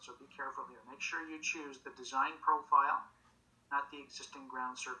one you want. So be careful here. Make sure you choose the design profile, not the existing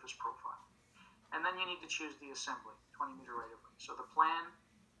ground surface profile. And then you need to choose the assembly, 20-meter right-of-way. So the plan,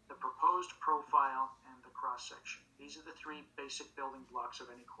 the proposed profile, and the cross-section. These are the three basic building blocks of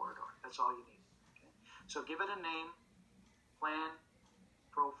any corridor. That's all you need. So give it a name, plan,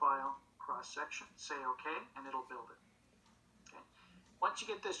 profile, cross-section, say OK, and it'll build it. Okay. Once you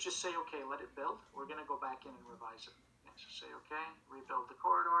get this, just say OK, let it build. We're going to go back in and revise it. Okay, so say OK, rebuild the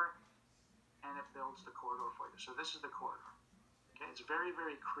corridor, and it builds the corridor for you. So this is the corridor. Okay, it's very,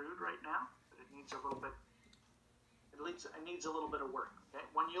 very crude right now, but it needs a little bit. It needs a little bit of work. Okay,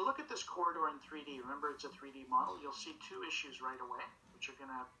 when you look at this corridor in 3D, remember it's a 3D model. You'll see two issues right away, which are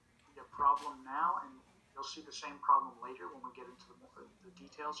going to be a problem now, and you'll see the same problem later when we get into the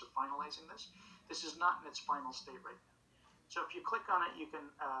details of finalizing this. This is not in its final state right now. So if you click on it, you can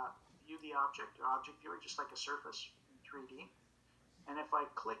view the object viewer, just like a surface in 3D. And if I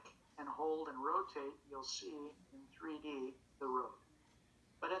click and hold and rotate, you'll see in 3D the road.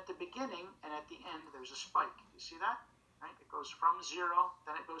 But at the beginning and at the end, there's a spike. You see that? Right? It goes from 0,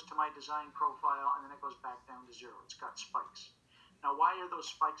 then it goes to my design profile, and then it goes back down to 0. It's got spikes. Now, why are those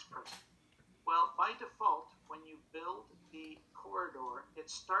spikes present? Well, by default, when you build the corridor, it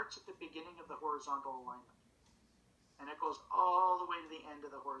starts at the beginning of the horizontal alignment. And it goes all the way to the end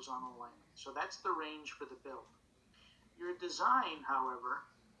of the horizontal alignment. So that's the range for the build. Your design, however,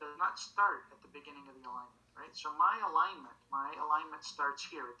 does not start at the beginning of the alignment, right? So my alignment starts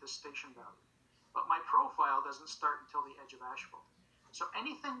here at this station value. But my profile doesn't start until the edge of asphalt. So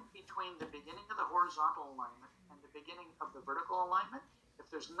anything between the beginning of the horizontal alignment and the beginning of the vertical alignment, if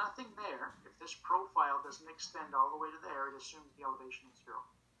there's nothing there, if this profile doesn't extend all the way to there, it assumes the elevation is 0.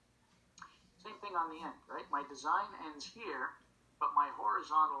 Same thing on the end, right? My design ends here, but my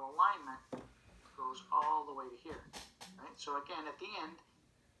horizontal alignment goes all the way to here, right? So again, at the end,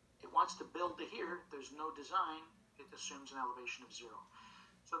 it wants to build to here. There's no design. It assumes an elevation of 0.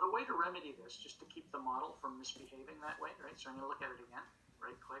 So the way to remedy this, just to keep the model from misbehaving that way, right? So I'm going to look at it again.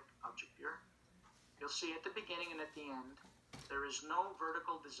 Right-click, Object Viewer. You'll see at the beginning and at the end, There is no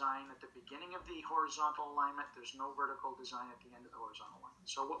vertical design at the beginning of the horizontal alignment. There's no vertical design at the end of the horizontal alignment.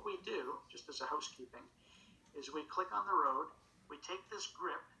 So what we do, just as a housekeeping, is we click on the road, we take this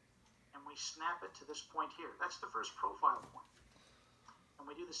grip, and we snap it to this point here. That's the first profile point. And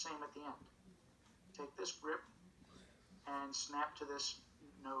we do the same at the end. Take this grip and snap to this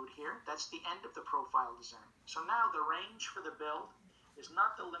node here. That's the end of the profile design. So now the range for the build is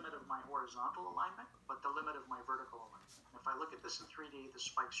not the limit of my horizontal alignment, but the limit of my vertical alignment. And if I look at this in 3D, the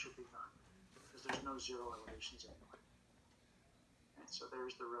spikes should be gone because there's no zero elevations anyway. And so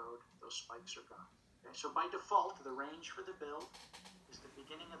there's the road. Those spikes are gone. Okay, so by default, the range for the build is the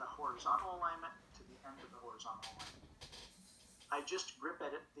beginning of the horizontal alignment to the end of the horizontal alignment. I just grip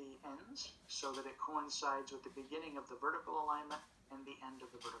edit the ends so that it coincides with the beginning of the vertical alignment and the end of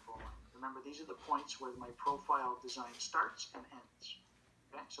the vertical alignment. Remember, these are the points where my profile design starts and ends.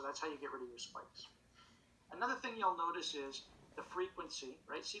 Okay, so that's how you get rid of your spikes. Another thing you'll notice is the frequency,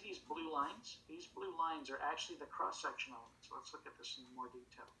 right? See these blue lines? These blue lines are actually the cross-section elements. So let's look at this in more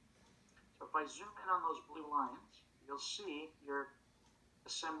detail. So if I zoom in on those blue lines, you'll see your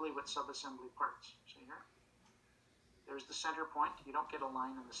assembly with sub-assembly parts. See here? There's the center point. You don't get a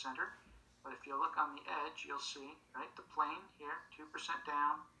line in the center. But if you look on the edge, you'll see, right, the plane here, 2%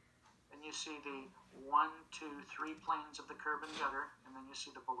 down. Then you see the 1, 2, 3 planes of the curb and gutter, and then you see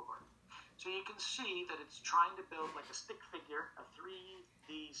the boulevard. So you can see that it's trying to build like a stick figure, a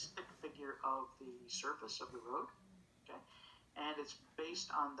 3D stick figure of the surface of the road, okay? And it's based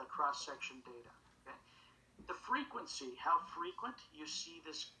on the cross-section data, okay? The frequency, how frequent you see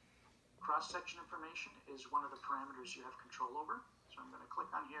this cross-section information is one of the parameters you have control over. So I'm going to click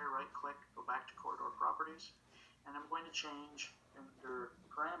on here, right-click, go back to corridor properties, and I'm going to change under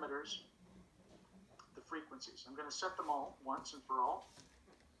parameters the frequencies. I'm going to set them all once and for all.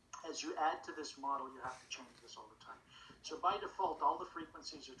 As you add to this model, you have to change this all the time. So by default, all the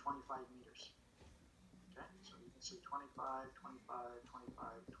frequencies are 25 meters. Okay, so you can see 25, 25,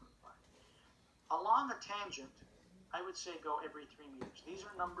 25, 25. Along a tangent, I would say go every 3 meters. These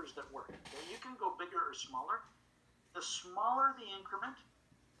are numbers that work. Okay? You can go bigger or smaller. The smaller the increment,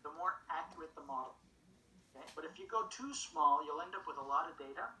 the more accurate the model. Okay? But if you go too small, you'll end up with a lot of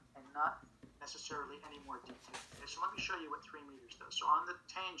data and not necessarily any more detail. Okay? So let me show you what 3 meters does. So on the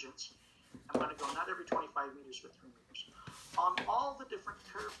tangents, I'm going to go not every 25 meters, but 3 meters. On all the different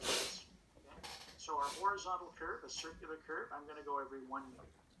curve types, okay? So our horizontal curve, a circular curve, I'm going to go every 1 meter.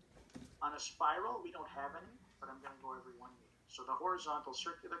 On a spiral, we don't have any, but I'm going to go every 1 meter. So the horizontal,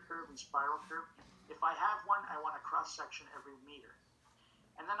 circular curve, and spiral curve, if I have one, I want a cross-section every meter.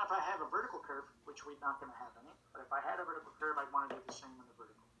 And then if I have a vertical curve, which we're not going to have any, but if I had a vertical curve, I'd want to do the same in the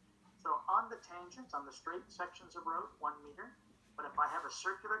vertical. So on the tangents, on the straight sections of road, 1 meter. But if I have a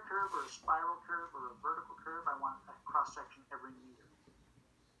circular curve or a spiral curve or a vertical curve, I want a cross-section every meter.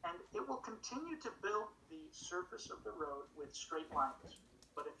 And it will continue to build the surface of the road with straight lines.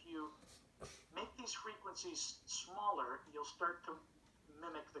 But if you make these frequencies smaller, you'll start to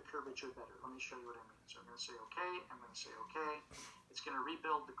mimic the curvature better. Let me show you what I mean. So I'm going to say OK, I'm going to say OK. It's going to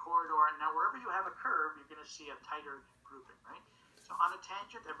rebuild the corridor. And now wherever you have a curve, you're going to see a tighter grouping, right? So on a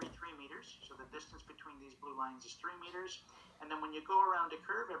tangent, every 3 meters. So the distance between these blue lines is 3 meters. And then when you go around a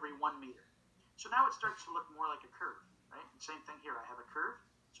curve, every 1 meter. So now it starts to look more like a curve, right? And same thing here. I have a curve,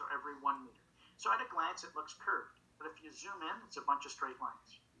 so every 1 meter. So at a glance, it looks curved. But if you zoom in, it's a bunch of straight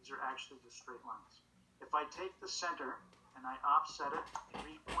lines. These are actually just straight lines. If I take the center and I offset it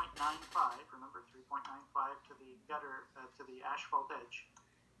 3.95, remember 3.95 to the gutter, to the asphalt edge.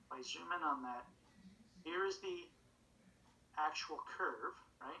 If I zoom in on that, here is the actual curve,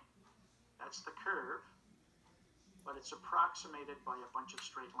 right? That's the curve, but it's approximated by a bunch of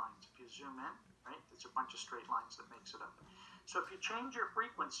straight lines. If you zoom in, right, it's a bunch of straight lines that makes it up. So if you change your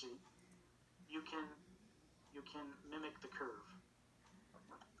frequency, you can mimic the curve.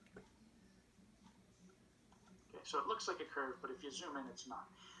 Okay, so it looks like a curve, but if you zoom in, it's not.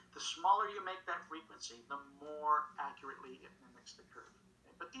 The smaller you make that frequency, the more accurately it mimics the curve.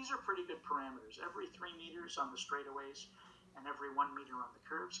 Okay, but these are pretty good parameters. Every 3 meters on the straightaways and every 1 meter on the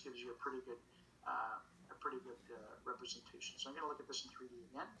curves gives you a pretty good representation. So I'm going to look at this in 3D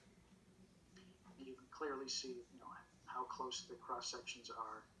again. And you can clearly see, how close the cross sections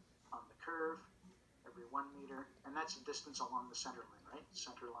are on the curve. Every 1 meter, and that's the distance along the center line, right?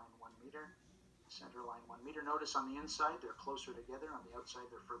 Center line 1 meter, center line 1 meter. Notice on the inside they're closer together, on the outside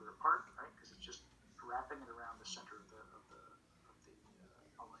they're further apart, right? Because it's just wrapping it around the center of the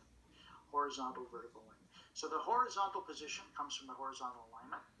alignment. Horizontal, vertical line. So the horizontal position comes from the horizontal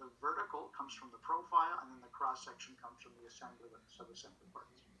alignment. The vertical comes from the profile, and then the cross section comes from the assembly with sub-assembly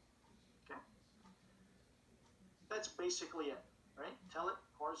parts. Okay. that's basically it, right? Tell it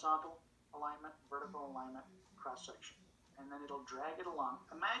horizontal alignment, vertical alignment, cross section. And then it'll drag it along.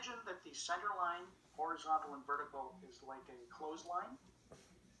 Imagine that the center line, horizontal and vertical, is like a clothesline.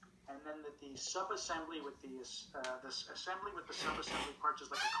 And then that the sub-assembly with this assembly with the sub-assembly parts is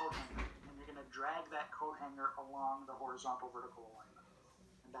like a coat hanger. And you're going to drag that coat hanger along the horizontal vertical alignment.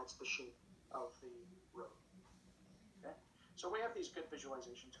 And that's the shape of the road. Okay? So we have these good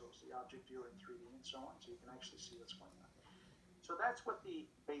visualization tools, the object viewer in 3D and so on, so you can actually see what's going on. So that's what the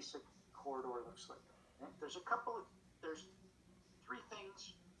basic corridor looks like. Okay? There's three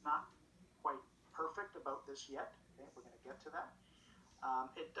things not quite perfect about this yet. Okay? We're going to get to that.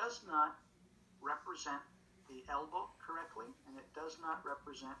 It does not represent the elbow correctly, and it does not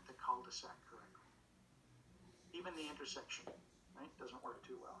represent the cul-de-sac correctly. Even the intersection, right, doesn't work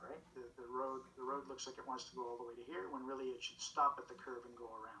too well, right? The road looks like it wants to go all the way to here, when really it should stop at the curve and go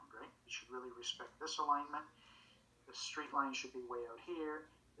around, right? You should really respect this alignment. The street line should be way out here.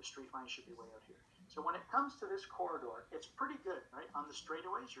 The street line should be way out here. So when it comes to this corridor, it's pretty good, right? On the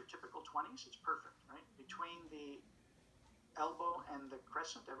straightaways, your typical 20s, it's perfect, right? Between the elbow and the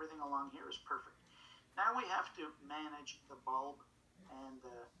crescent, everything along here is perfect. Now we have to manage the bulb and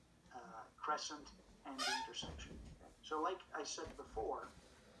the crescent and the intersection. Okay? So like I said before,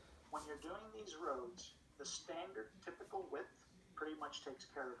 when you're doing these roads, the standard typical width pretty much takes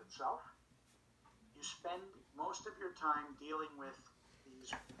care of itself. You spend most of your time dealing with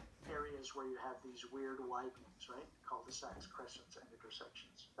these areas where you have these weird widenings, right? Cul-de-sacs, crescents, and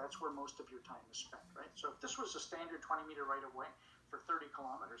intersections. That's where most of your time is spent, right? So if this was a standard 20-meter right-of-way for 30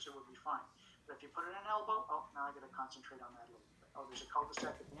 kilometers, it would be fine. But if you put it in an elbow, oh, now I got to concentrate on that a little bit. Oh, there's a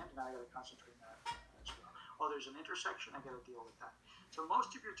cul-de-sac at the end, now I got to concentrate on that as well. Oh, there's an intersection, I got to deal with that. So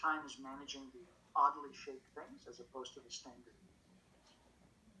most of your time is managing the oddly shaped things as opposed to the standard.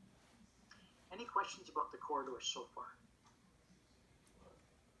 Any questions about the corridors so far?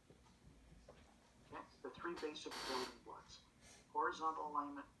 Okay, the three basic building blocks: horizontal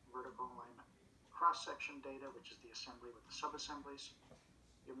alignment, vertical alignment, cross-section data, which is the assembly with the sub-assemblies.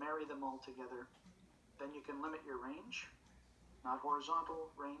 You marry them all together. Then you can limit your range, not horizontal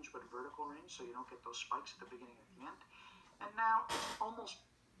range, but vertical range, so you don't get those spikes at the beginning and the end. And now it's almost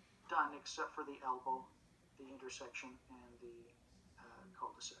done except for the elbow, the intersection, and the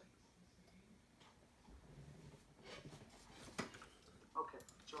cul-de-sac. Okay,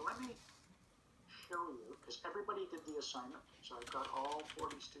 so let me show you, because everybody did the assignment, so I've got all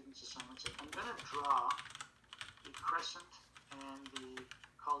 40 students' assignments. I'm going to draw the crescent and the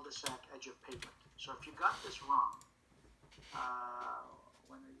cul-de-sac edge of pavement. So if you got this wrong,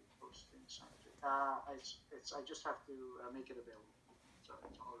 when are you posting assignment? I just have to make it available. So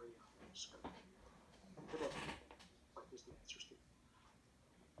it's already on Skype. Today. What is the answer, Steve?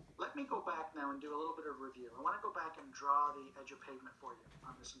 Let me go back now and do a little bit of review. I want to go back and draw the edge of pavement for you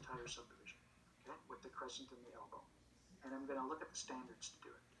on this entire subdivision, okay, with the crescent and the elbow. And I'm going to look at the standards to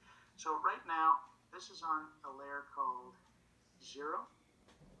do it. So right now, this is on a layer called 0,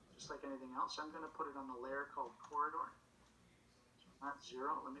 just like anything else. I'm going to put it on the layer called corridor. So not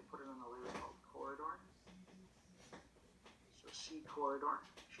 0, let me put it on the layer called corridor. So C corridor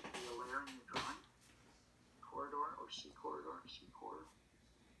should be a layer in your drawing. Corridor or C corridor, C corridor.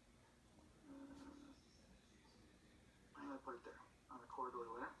 I'm going to put it there on the corridor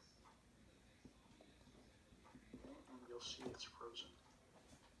layer. Okay, and you'll see it's frozen.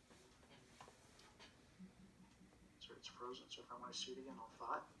 So it's frozen. So if I want to see it again, I'll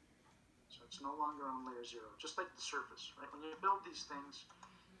thaw it. So it's no longer on layer 0, just like the surface, right? When you build these things,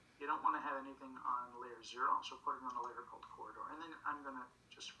 you don't want to have anything on layer 0, so put it on a layer called corridor. And then I'm going to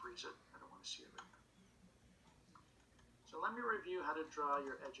just freeze it. I don't want to see it right now. So let me review how to draw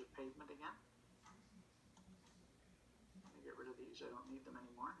your edge of pavement again. Let me get rid of these. I don't need them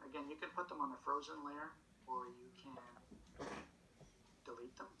anymore. Again, you can put them on a frozen layer, or you can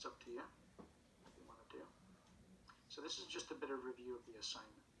delete them. It's up to you what you want to do. So this is just a bit of review of the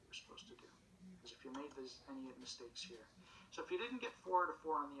assignment you're supposed to do. Because if you made any mistakes here. So if you didn't get 4 out of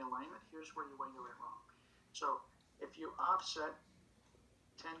 4 on the alignment, here's where you went wrong. So if you offset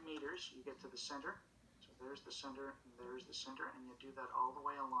 10 meters, you get to the center. So there's the center, and there's the center, and you do that all the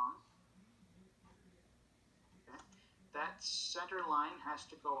way along. Okay. That center line has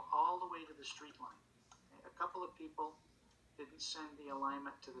to go all the way to the street line. Okay. A couple of people didn't send the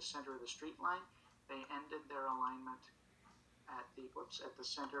alignment to the center of the street line. They ended their alignment at the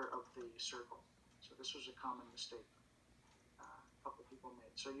center of the circle. So this was a common mistake a couple of people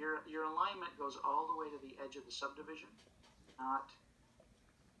made. So your alignment goes all the way to the edge of the subdivision, not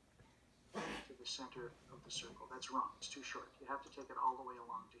to the center of the circle. That's wrong. It's too short. You have to take it all the way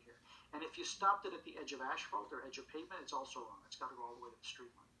along to here. And if you stopped it at the edge of asphalt or edge of pavement, it's also wrong. It's got to go all the way to the street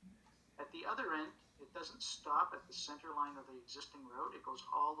line. At the other end, it doesn't stop at the center line of the existing road. It goes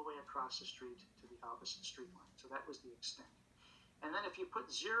all the way across the street to the opposite street line. So that was the extent. And then if you put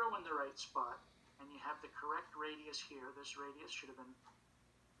 0 in the right spot and you have the correct radius here, this radius should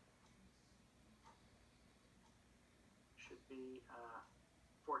be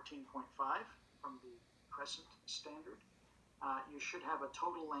 14.5 from the crescent standard. You should have a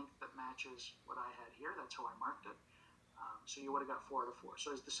total length that matches what I had here. That's how I marked it. So you would have got 4 out of 4. So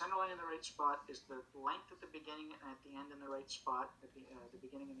is the center line in the right spot? Is the length at the beginning and at the end in the right spot? At the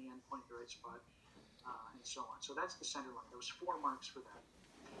beginning and the end point in the right spot? And so on. So that's the center line. There was 4 marks for that.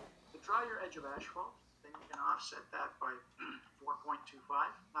 To draw your edge of asphalt, then you can offset that by 4.25.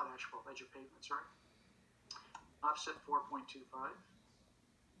 Not asphalt, edge of pavement, sorry. Offset 4.25.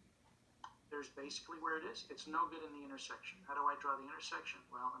 There's basically where it is. It's no good in the intersection. How do I draw the intersection?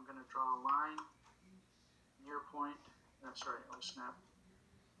 Well, I'm going to draw a line near point. O snap.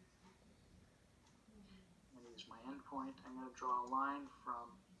 I'm going to use my end point. I'm going to draw a line from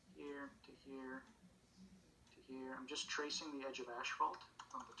here to here to here. I'm just tracing the edge of asphalt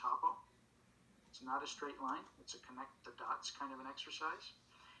from the topo. It's not a straight line. It's a connect the dots kind of an exercise.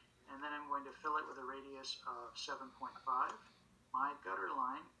 And then I'm going to fill it with a radius of 7.5. My gutter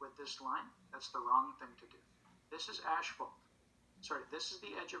line with this line, that's the wrong thing to do. This is asphalt. Sorry, this is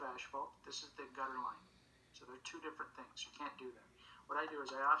the edge of asphalt. This is the gutter line. So they're 2 different things. You can't do that. What I do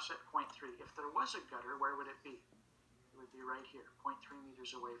is I offset 0.3. If there was a gutter, where would it be? It would be right here, 0.3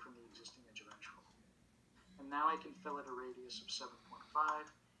 meters away from the existing edge of asphalt. And now I can fill it a radius of 7.5.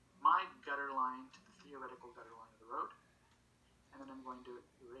 My gutter line to the theoretical gutter line of the road. And then I'm going to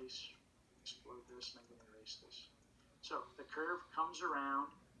explode this, and I'm going to erase this. So the curve comes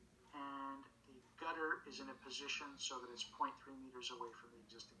around, and the gutter is in a position so that it's 0.3 meters away from the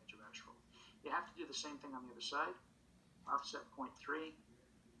existing edge of asphalt. You have to do the same thing on the other side. Offset 0.3.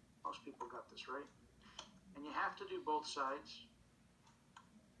 Most people got this right. And you have to do both sides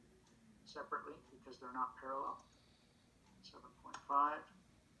separately because they're not parallel. 7.5.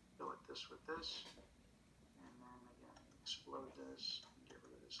 Fill it this with this. And then again, explode this and get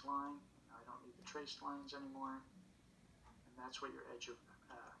rid of this line. Now I don't need the traced lines anymore. And that's what your edge of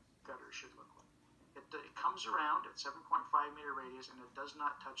gutter should look like. It comes around at 7.5 meter radius, and it does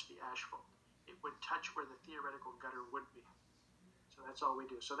not touch the asphalt. It would touch where the theoretical gutter would be. So that's all we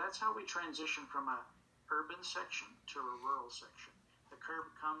do. So that's how we transition from a urban section to a rural section. The curve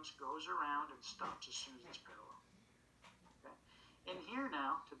comes, goes around, and stops as soon as it's parallel. Okay. In here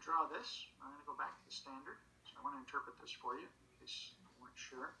now, to draw this, I'm going to go back to the standard. So I want to interpret this for you, in case you weren't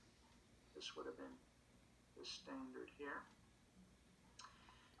sure. This would have been the standard here.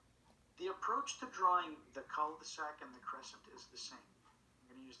 The approach to drawing the cul-de-sac and the crescent is the same.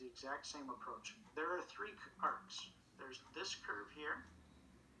 I'm going to use the exact same approach. There are 3 arcs. There's this curve here,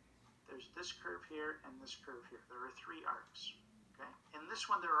 there's this curve here, and this curve here. There are 3 arcs. Okay? In this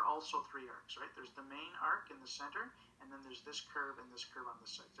one, there are also 3 arcs, right? There's the main arc in the center, and then there's this curve and this curve on the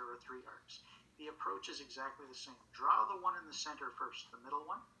side. There are 3 arcs. The approach is exactly the same. Draw the one in the center first, the middle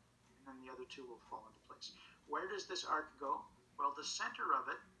one, and then the other 2 will fall into place. Where does this arc go? Well, the center of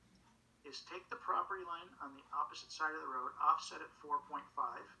it is take the property line on the opposite side of the road, offset at 4.5.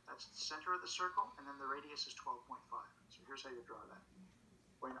 That's the center of the circle, and then the radius is 12.5. So here's how you draw that.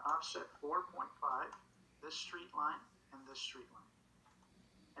 We're going to offset 4.5, this street line, and this street line.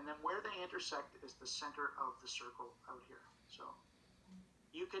 And then where they intersect is the center of the circle out here. So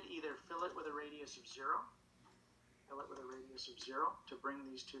you could either fill it with a radius of 0, to bring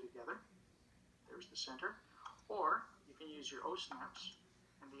these 2 together. There's the center. Or you can use your O-snaps.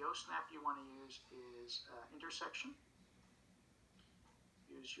 And the O-snap you want to use is intersection.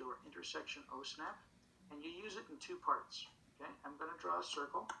 Use your intersection O-snap. And you use it in 2 parts. Okay? I'm going to draw a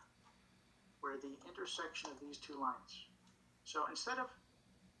circle where the intersection of these 2 lines. So instead of,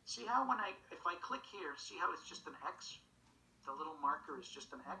 see how if I click here, see how it's just an X? The little marker is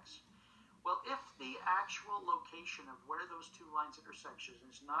just an X? Well, if the actual location of where those 2 lines intersection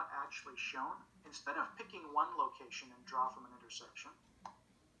is not actually shown, instead of picking one location and draw from an intersection,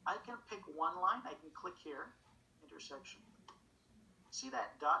 I can pick one line. I can click here, intersection. See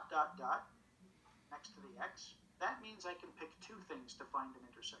that dot, dot, dot next to the X? That means I can pick 2 things to find an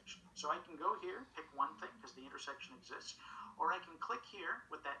intersection. So I can go here, pick one thing because the intersection exists, or I can click here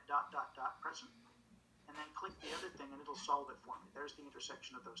with that dot, dot, dot present, and then click the other thing and it'll solve it for me. There's the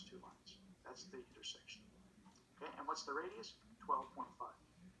intersection of those 2 lines. That's the intersection. Okay, and what's the radius? 12.5.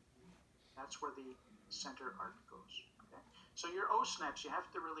 That's where the center arc goes. Okay, So your O snaps, you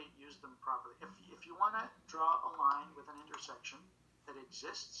have to really use them properly. If you want to draw a line with an intersection that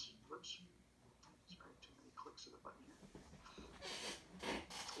exists, whoops, sorry, too many clicks of the button here.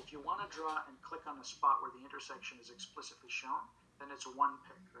 If you want to draw and click on a spot where the intersection is explicitly shown, then it's one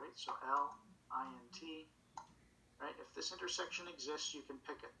pick, right? So L, I, N, T, right? If this intersection exists, you can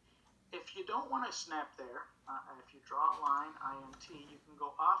pick it. If you don't want to snap there, if you draw a line, INT, you can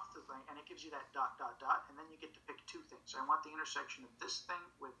go off the thing, and it gives you that dot, dot, dot, and then you get to pick two things. I want the intersection of this thing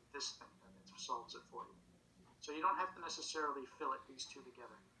with this thing, and it solves it for you. So you don't have to necessarily fillet these two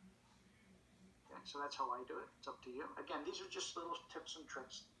together. Okay, so that's how I do it. It's up to you. Again, these are just little tips and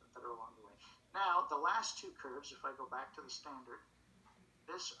tricks that are along the way. Now, the last two curves, if I go back to the standard,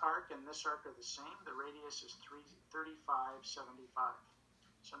 this arc and this arc are the same. The radius is 3575.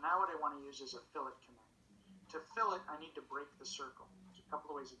 So now what I want to use is a fillet command. To fillet, I need to break the circle. There's a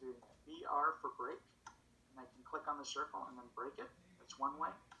couple of ways of doing that. BR for break, and I can click on the circle and then break it. That's one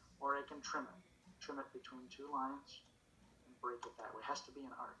way. Or I can trim it between two lines and break it that way. It has to be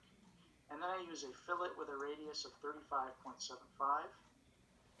an arc. And then I use a fillet with a radius of 35.75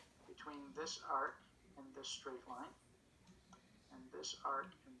 between this arc and this straight line, and this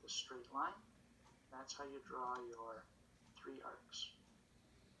arc and this straight line. That's how you draw your three arcs.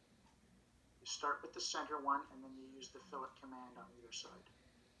 You start with the center one, and then you use the fillet command on either side.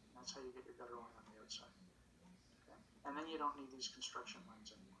 And that's how you get your gutter line on the outside. Okay? And then you don't need these construction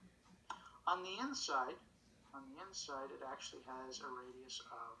lines anymore. On the inside, it actually has a radius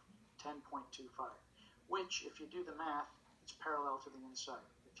of 10.25, which, if you do the math, it's parallel to the inside.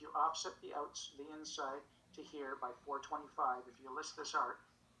 If you offset the inside to here by 425, if you list this arc,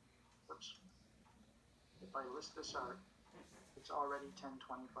 if I list this arc, it's already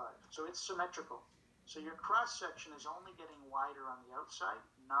 1025. So it's symmetrical. So your cross section is only getting wider on the outside,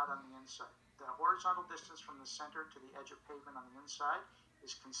 not on the inside. The horizontal distance from the center to the edge of pavement on the inside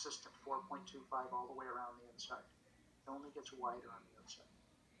is consistent, 4.25 all the way around the inside. It only gets wider on the outside.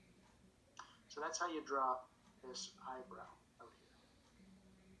 So that's how you draw this eyebrow out here.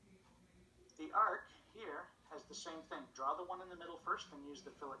 The arc here has the same thing. Draw the one in the middle first and use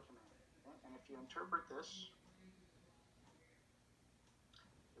the fillet command. Okay? And if you interpret this,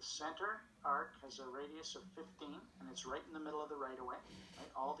 the center arc has a radius of 15, and it's right in the middle of the right-of-way.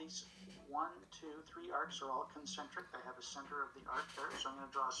 Right? All these 1, 2, 3 arcs are all concentric. They have a center of the arc there. So I'm going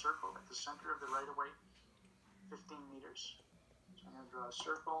to draw a circle at the center of the right-of-way, 15 meters. So I'm going to draw a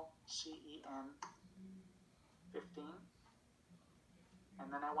circle, CEN 15. And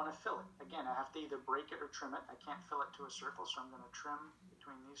then I want to fill it. Again, I have to either break it or trim it. I can't fill it to a circle, so I'm going to trim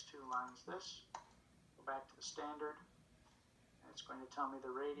between these two lines this. Go back to the standard. It's going to tell me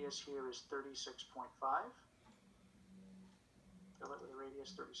the radius here is 36.5. Fill it with a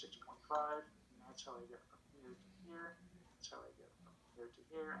radius 36.5. And that's how I get from here to here. That's how I get from here to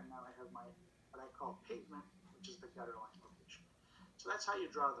here. And now I have my, what I call pavement, which is the gutter line location. So that's how you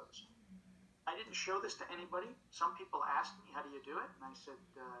draw those. I didn't show this to anybody. Some people asked me, how do you do it? And I said,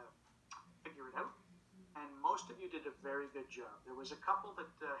 figure it out. And most of you did a very good job. There was a couple that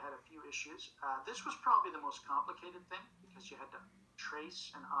had a few issues. This was probably the most complicated thing because you had to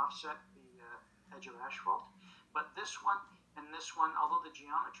trace and offset the edge of asphalt. But this one and this one, although the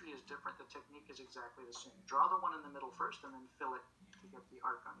geometry is different, the technique is exactly the same. Draw the one in the middle first and then fill it to get the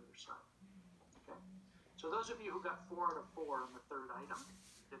arc on either side. Okay? So those of you who got 4 out of 4 on the third item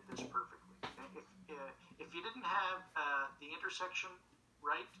did this perfectly. Okay? If you didn't have the intersection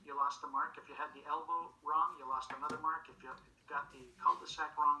right, you lost a mark. If you had the elbow wrong, you lost another mark. If you got the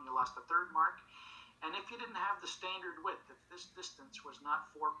cul-de-sac wrong, you lost a third mark. And if you didn't have the standard width, if this distance was not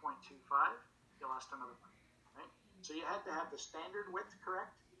 4.25, you lost another mark, right? So you had to have the standard width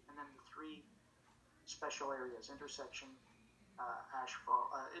correct, and then the 3 special areas, intersection,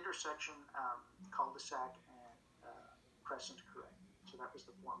 cul-de-sac, and crescent correct. So that was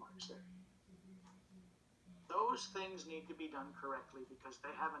the 4 marks there. Those things need to be done correctly because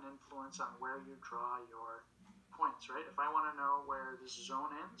they have an influence on where you draw your points, right? If I want to know where this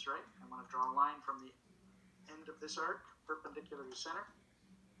zone ends, right, I want to draw a line from the end of this arc, perpendicular to center.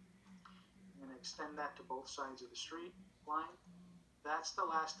 I'm going to extend that to both sides of the street line. That's the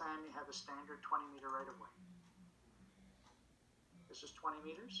last time you have a standard 20-meter right-of-way. This is 20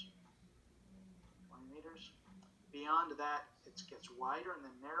 meters. 20 meters. Beyond that, it gets wider and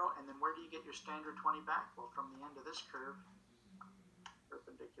then narrow, and then where do you get your standard 20 back? Well, from the end of this curve,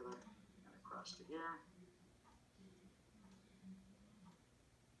 perpendicular, and across to here.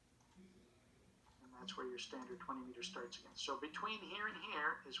 And that's where your standard 20 meters starts again. So between here and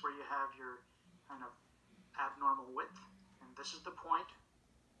here is where you have your kind of abnormal width, and this is the point,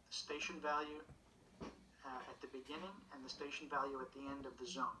 the station value, at the beginning and the station value at the end of the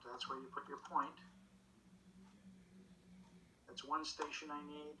zone. So that's where you put your point. That's one station I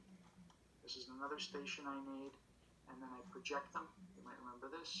need. This is another station I need. And then I project them. You might remember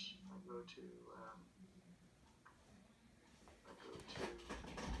this. I go to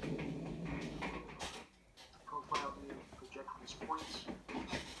profile view, project these points.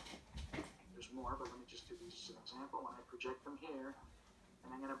 There's more, but let me just do these as an example. When I project them here,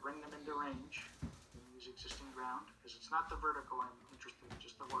 and I'm going to bring them into range and use existing ground, because it's not the vertical I'm interested in,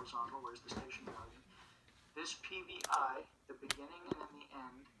 just the horizontal. Where's the station value? This PVI, the beginning and then the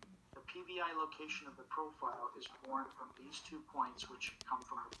end, the PVI location of the profile is born from these 2 points which come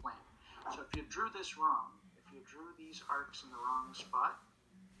from the plan. So if you drew this wrong, if you drew these arcs in the wrong spot,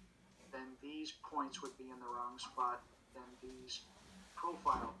 then these points would be in the wrong spot, then these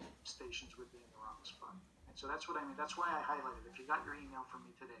profile stations would be in the wrong spot. And so that's what I mean. That's why I highlighted. If you got your email from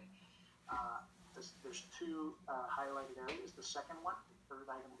me today, there's 2 highlighted areas. The second one, the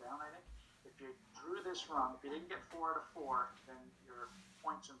third item down, I think. If you drew this wrong, if you didn't get 4 out of 4, then your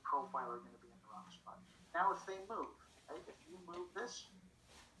points and profile are going to be in the wrong spot. Now if they move, right? If you move this,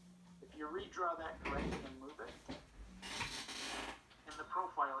 if you redraw that correctly and move it, in the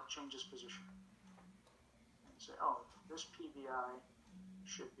profile it changes position. And say, oh, this PVI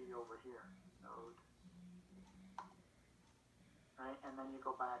should be over here, node. Right? And then you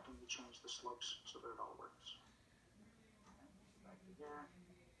go back and you change the slopes so that it all works. Okay. Back to here.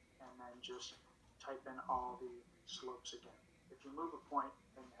 And then just type in all the slopes again. If you move a point,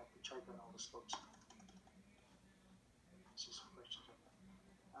 then you have to type in all the slopes. Let's see some questions on that.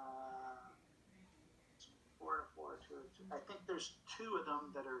 4 to 4, 2 to 2. I think there's 2 of them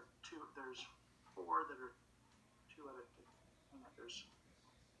that are 2. There's 4 that are 2 out of 2. Hang on, there's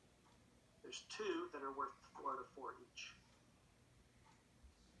 2 that are worth 4 to 4 each.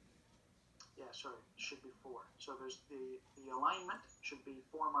 Yeah, sorry, it should be 4. So there's the alignment should be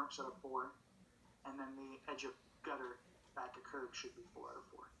 4 marks out of 4, and then the edge of gutter back a curve should be 4 out of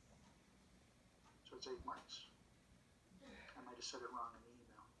 4. So it's 8 marks. I might have said it wrong in the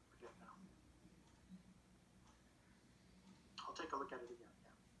email. Forget now. I'll take a look at it again.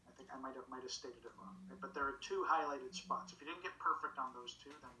 Yeah, I think I might have stated it wrong. Right? But there are 2 highlighted spots. If you didn't get perfect on those 2,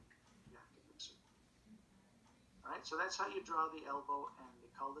 then you have to fix it. All right. So that's how you draw the elbow and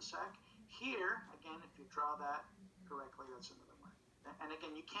the cul-de-sac. Here, again, if you draw that correctly, that's another mark. And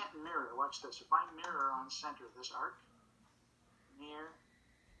again, you can't mirror. Watch this. If I mirror on center this arc, near,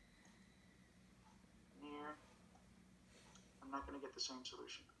 I'm not going to get the same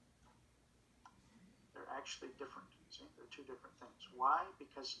solution. They're actually different. See, they're 2 different things. Why?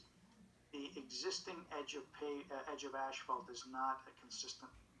 Because the existing edge of asphalt is not a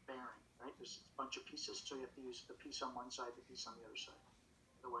consistent bearing, right? There's a bunch of pieces, so you have to use the piece on one side, the piece on the other side.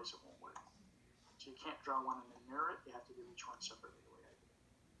 Otherwise, it won't work. So you can't draw one and then mirror it. You have to do each one separately the way I did it.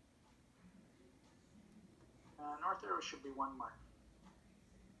 North arrow should be 1 mark.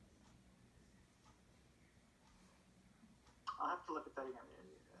 I'll have to look at that again.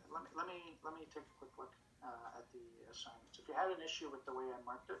 Let me take a quick look at the assignments. If you had an issue with the way I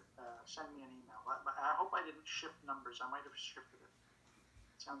marked it, send me an email. I hope I didn't shift numbers. I might have shifted it.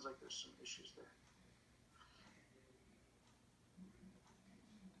 It sounds like there's some issues there.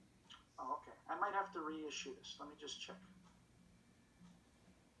 Oh, okay. I might have to reissue this. Let me just check.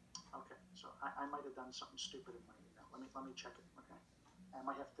 Okay, so I might have done something stupid in my email. Let me check it. Okay, I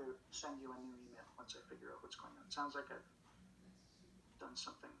might have to send you a new email once I figure out what's going on. It sounds like I've done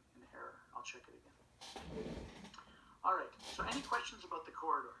something in error. I'll check it again. All right. So any questions about the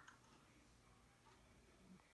corridor?